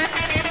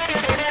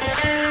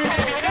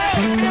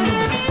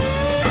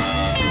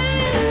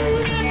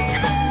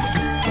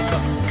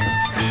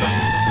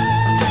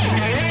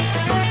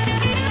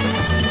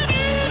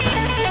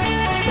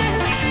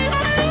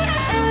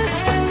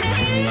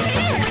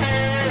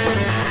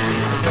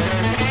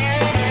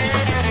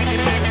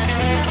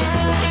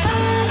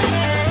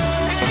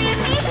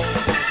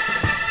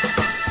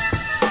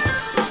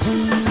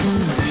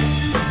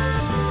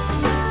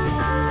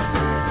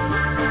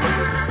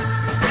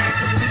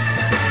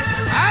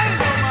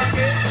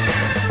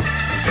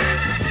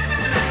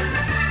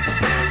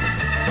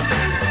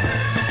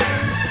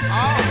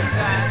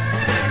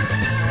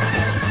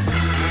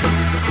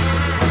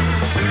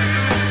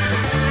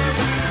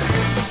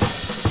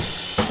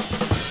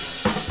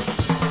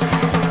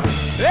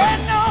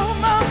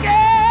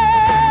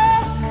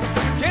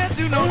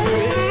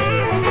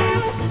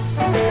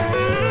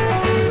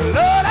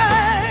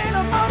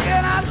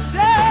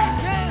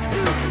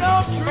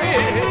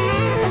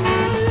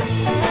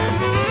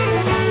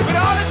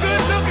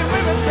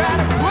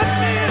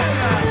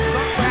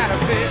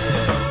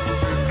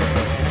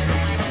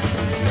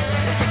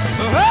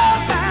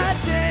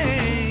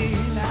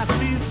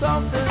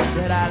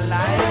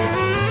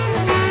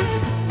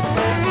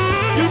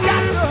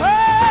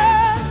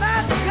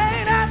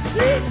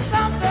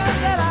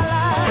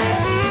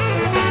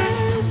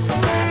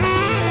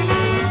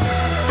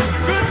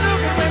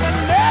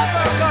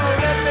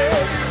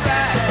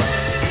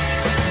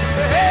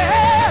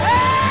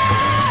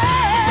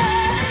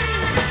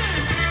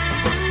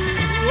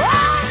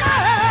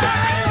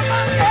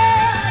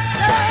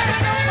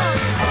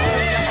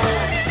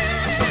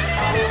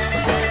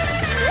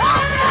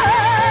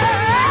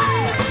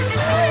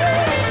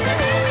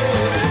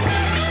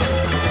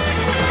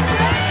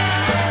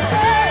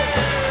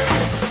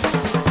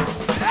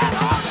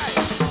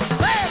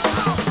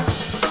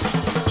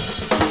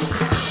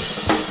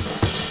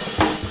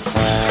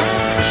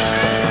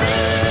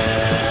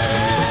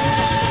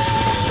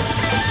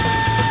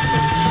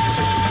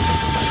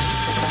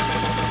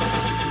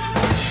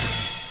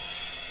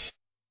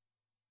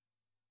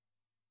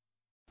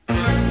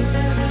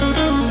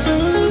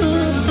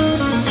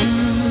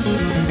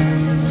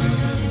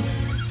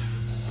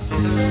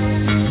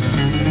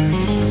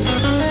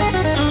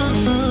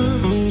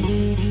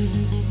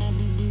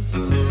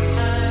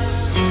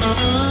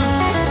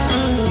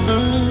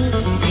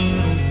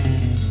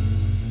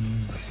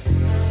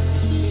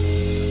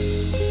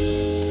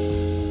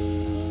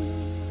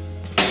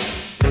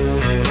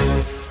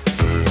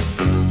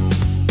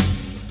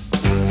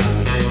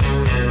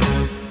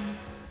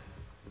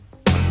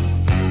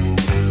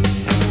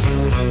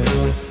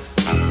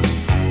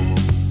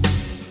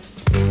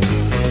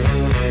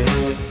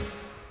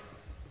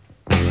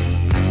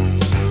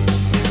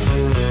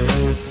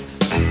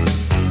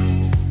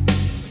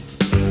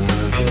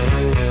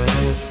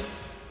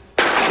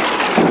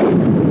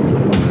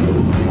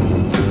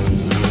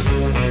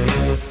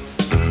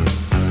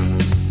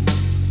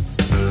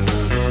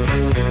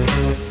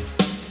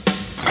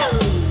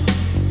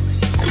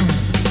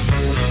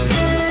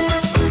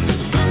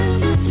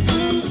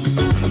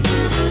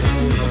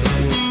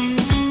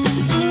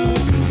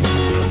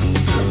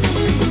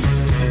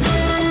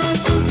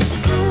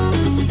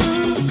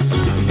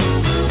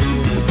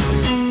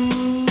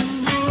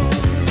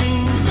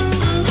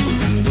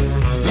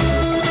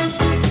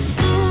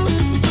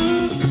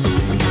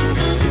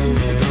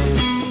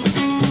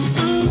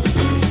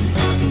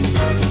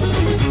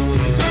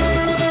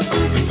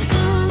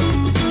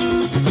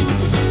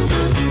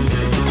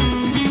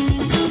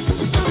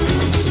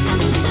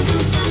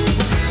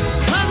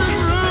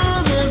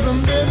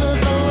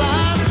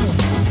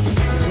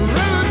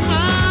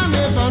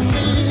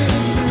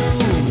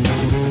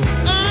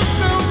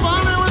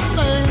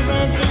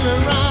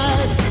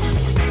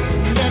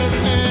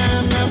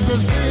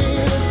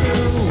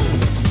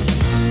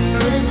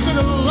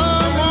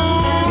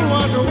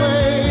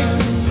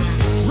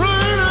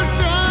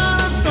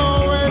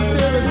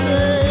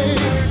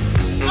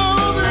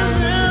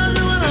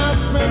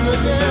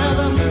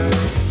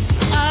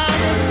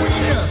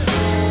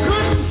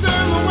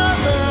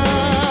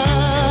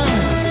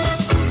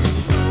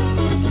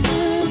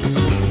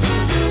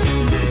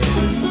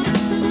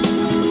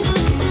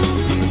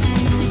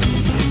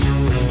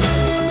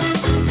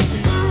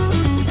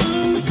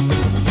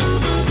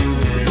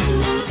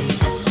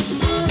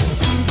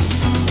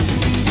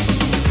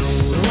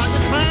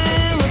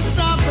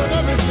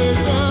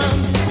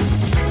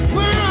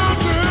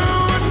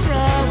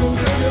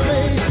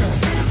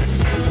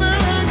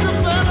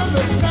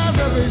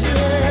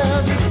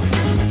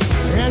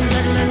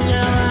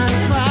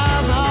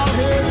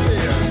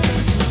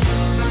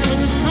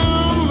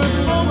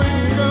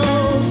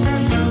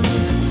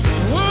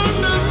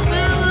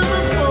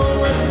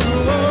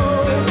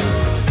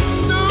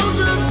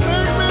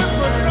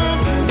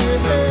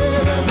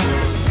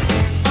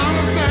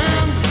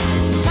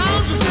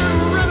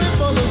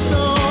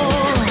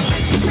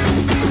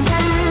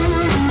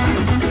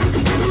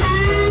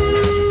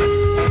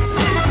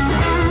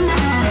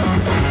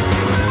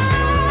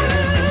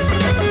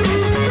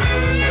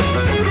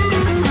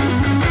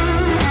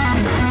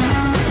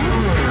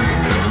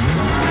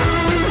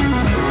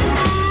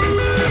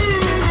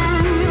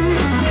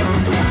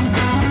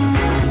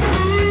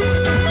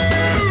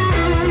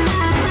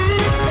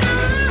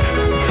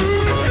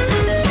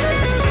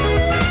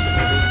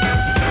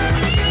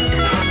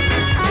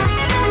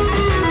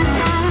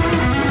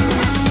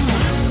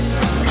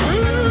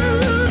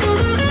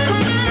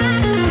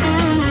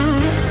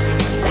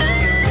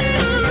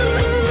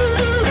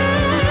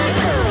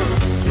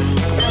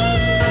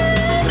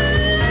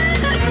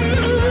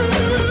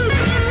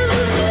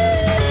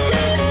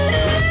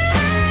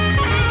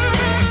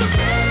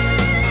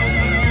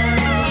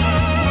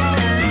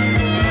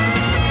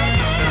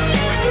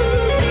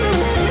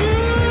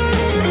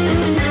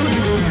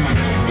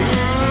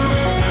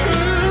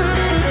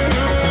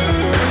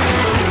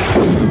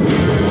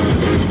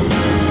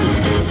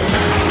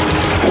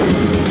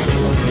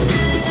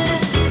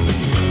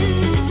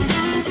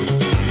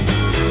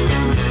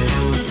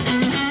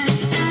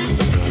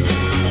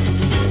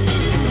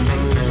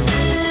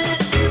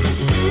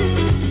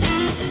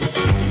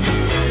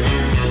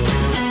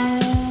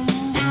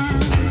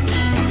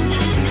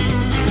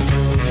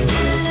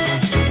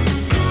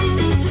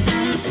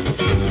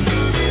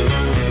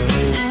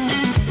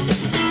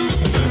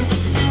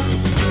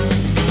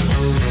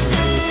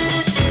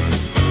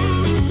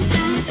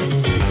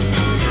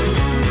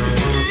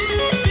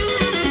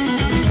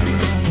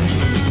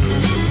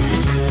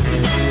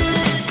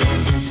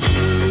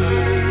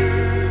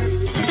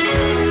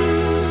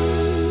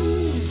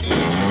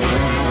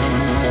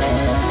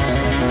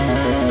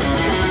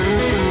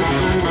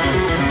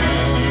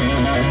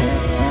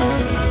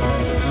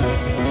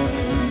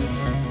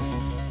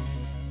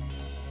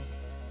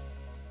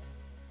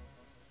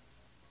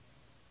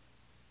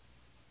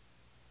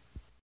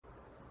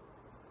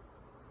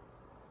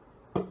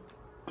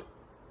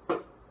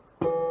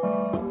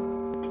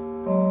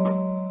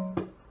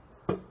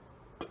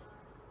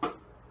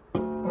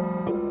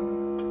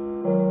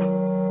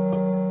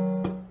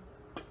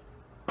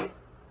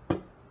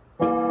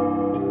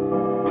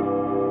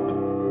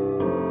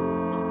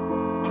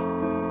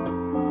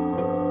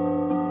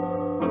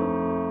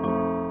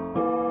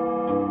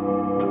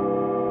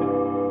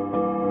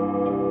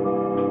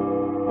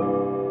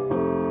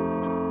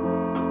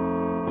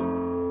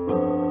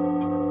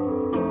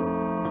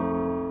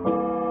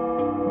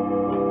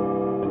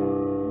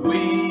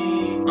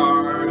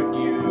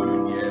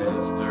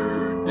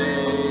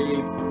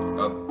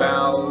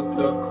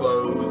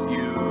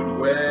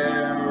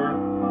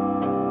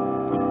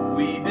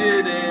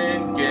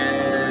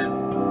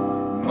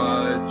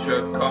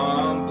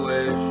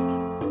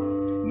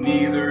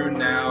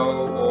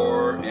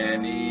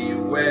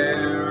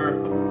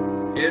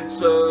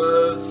 It's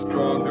a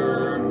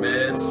stronger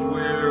mess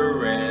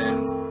we're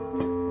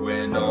in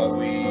when all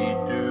we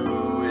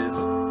do is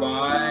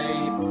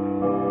fight.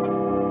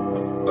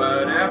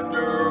 But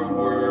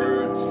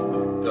afterwards,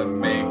 the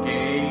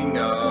making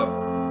up,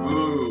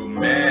 ooh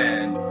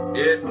man,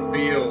 it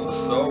feels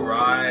so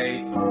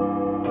right.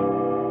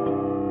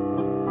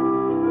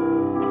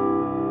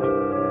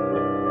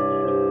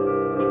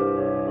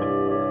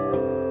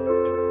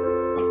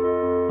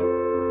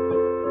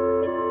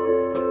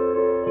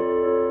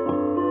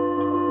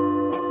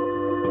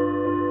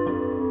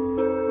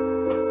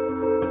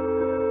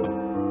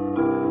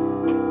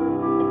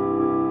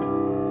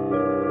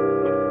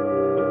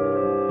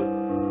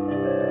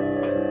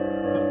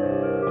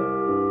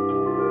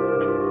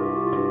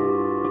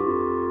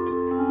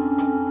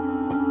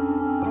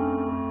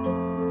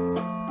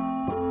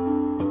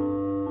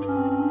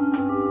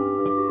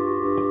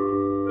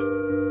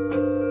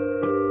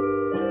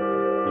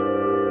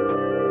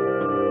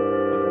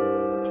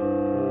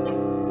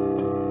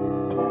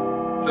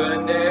 The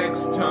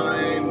next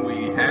time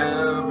we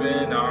have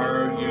an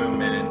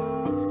argument,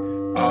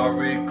 I'll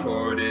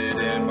record it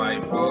in my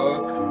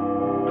book.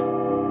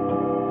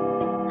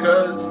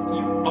 'Cause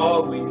you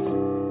always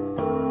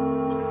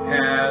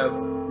have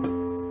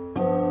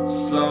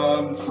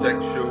some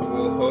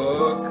sexual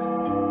hook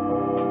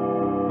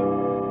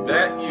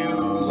that you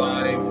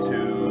like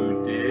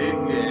to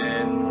dig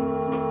in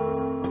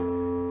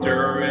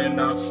during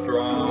a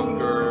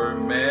stronger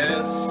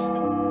mess.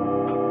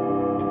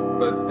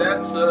 But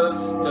that's the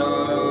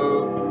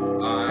stuff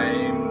I'm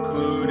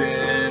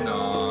including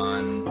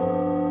on.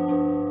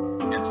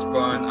 It's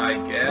fun, I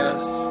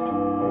guess.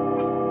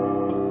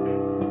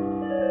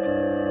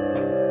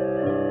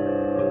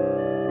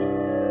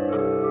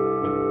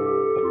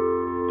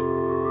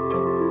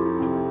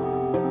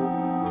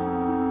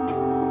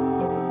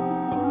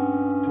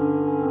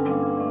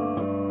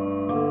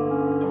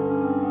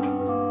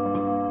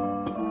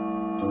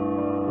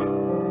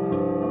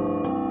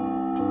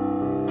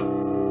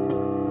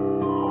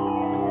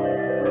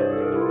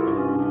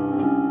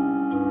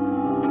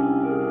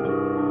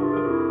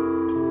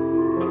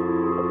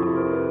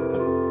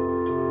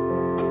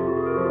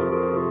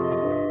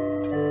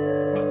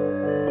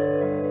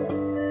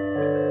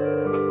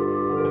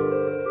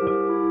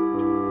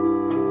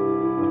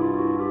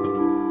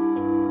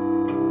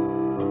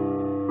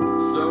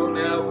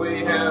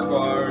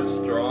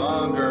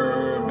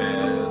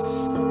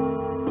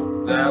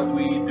 that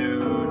we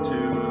do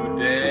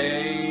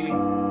today.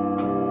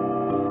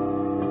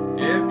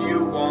 If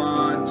you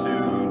want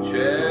to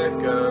check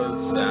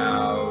us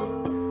out,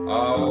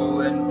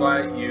 I'll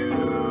invite you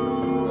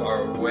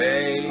our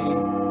way.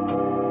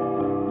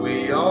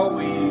 We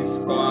always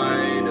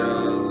fight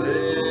a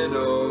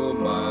little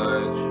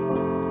much,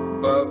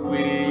 but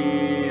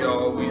we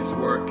always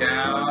work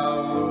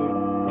out.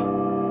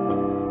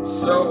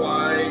 So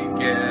I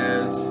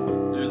guess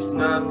there's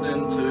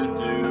nothing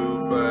to do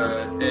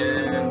but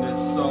end this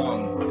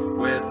song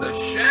with a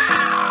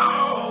shout.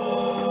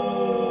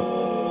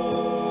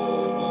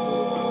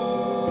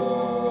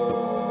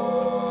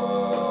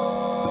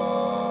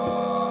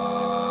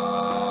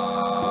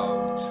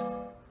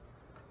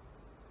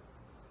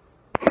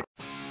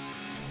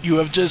 You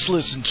have just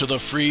listened to the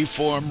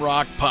Freeform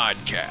Rock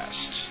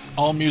Podcast.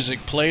 All music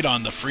played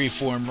on the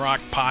Freeform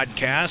Rock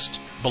Podcast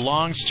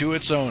belongs to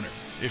its owner.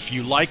 If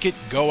you like it,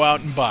 go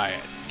out and buy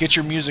it. Get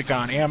your music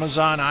on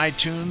Amazon,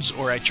 iTunes,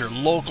 or at your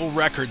local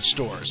record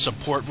store.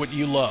 Support what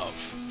you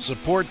love.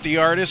 Support the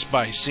artist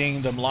by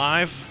seeing them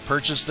live.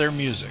 Purchase their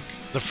music.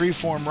 The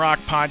Freeform Rock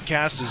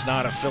Podcast is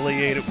not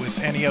affiliated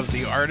with any of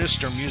the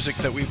artists or music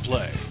that we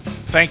play.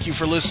 Thank you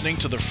for listening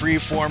to the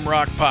Freeform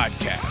Rock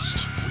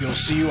Podcast. We'll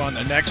see you on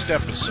the next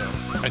episode.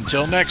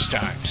 Until next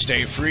time,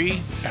 stay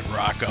free and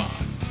rock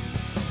on.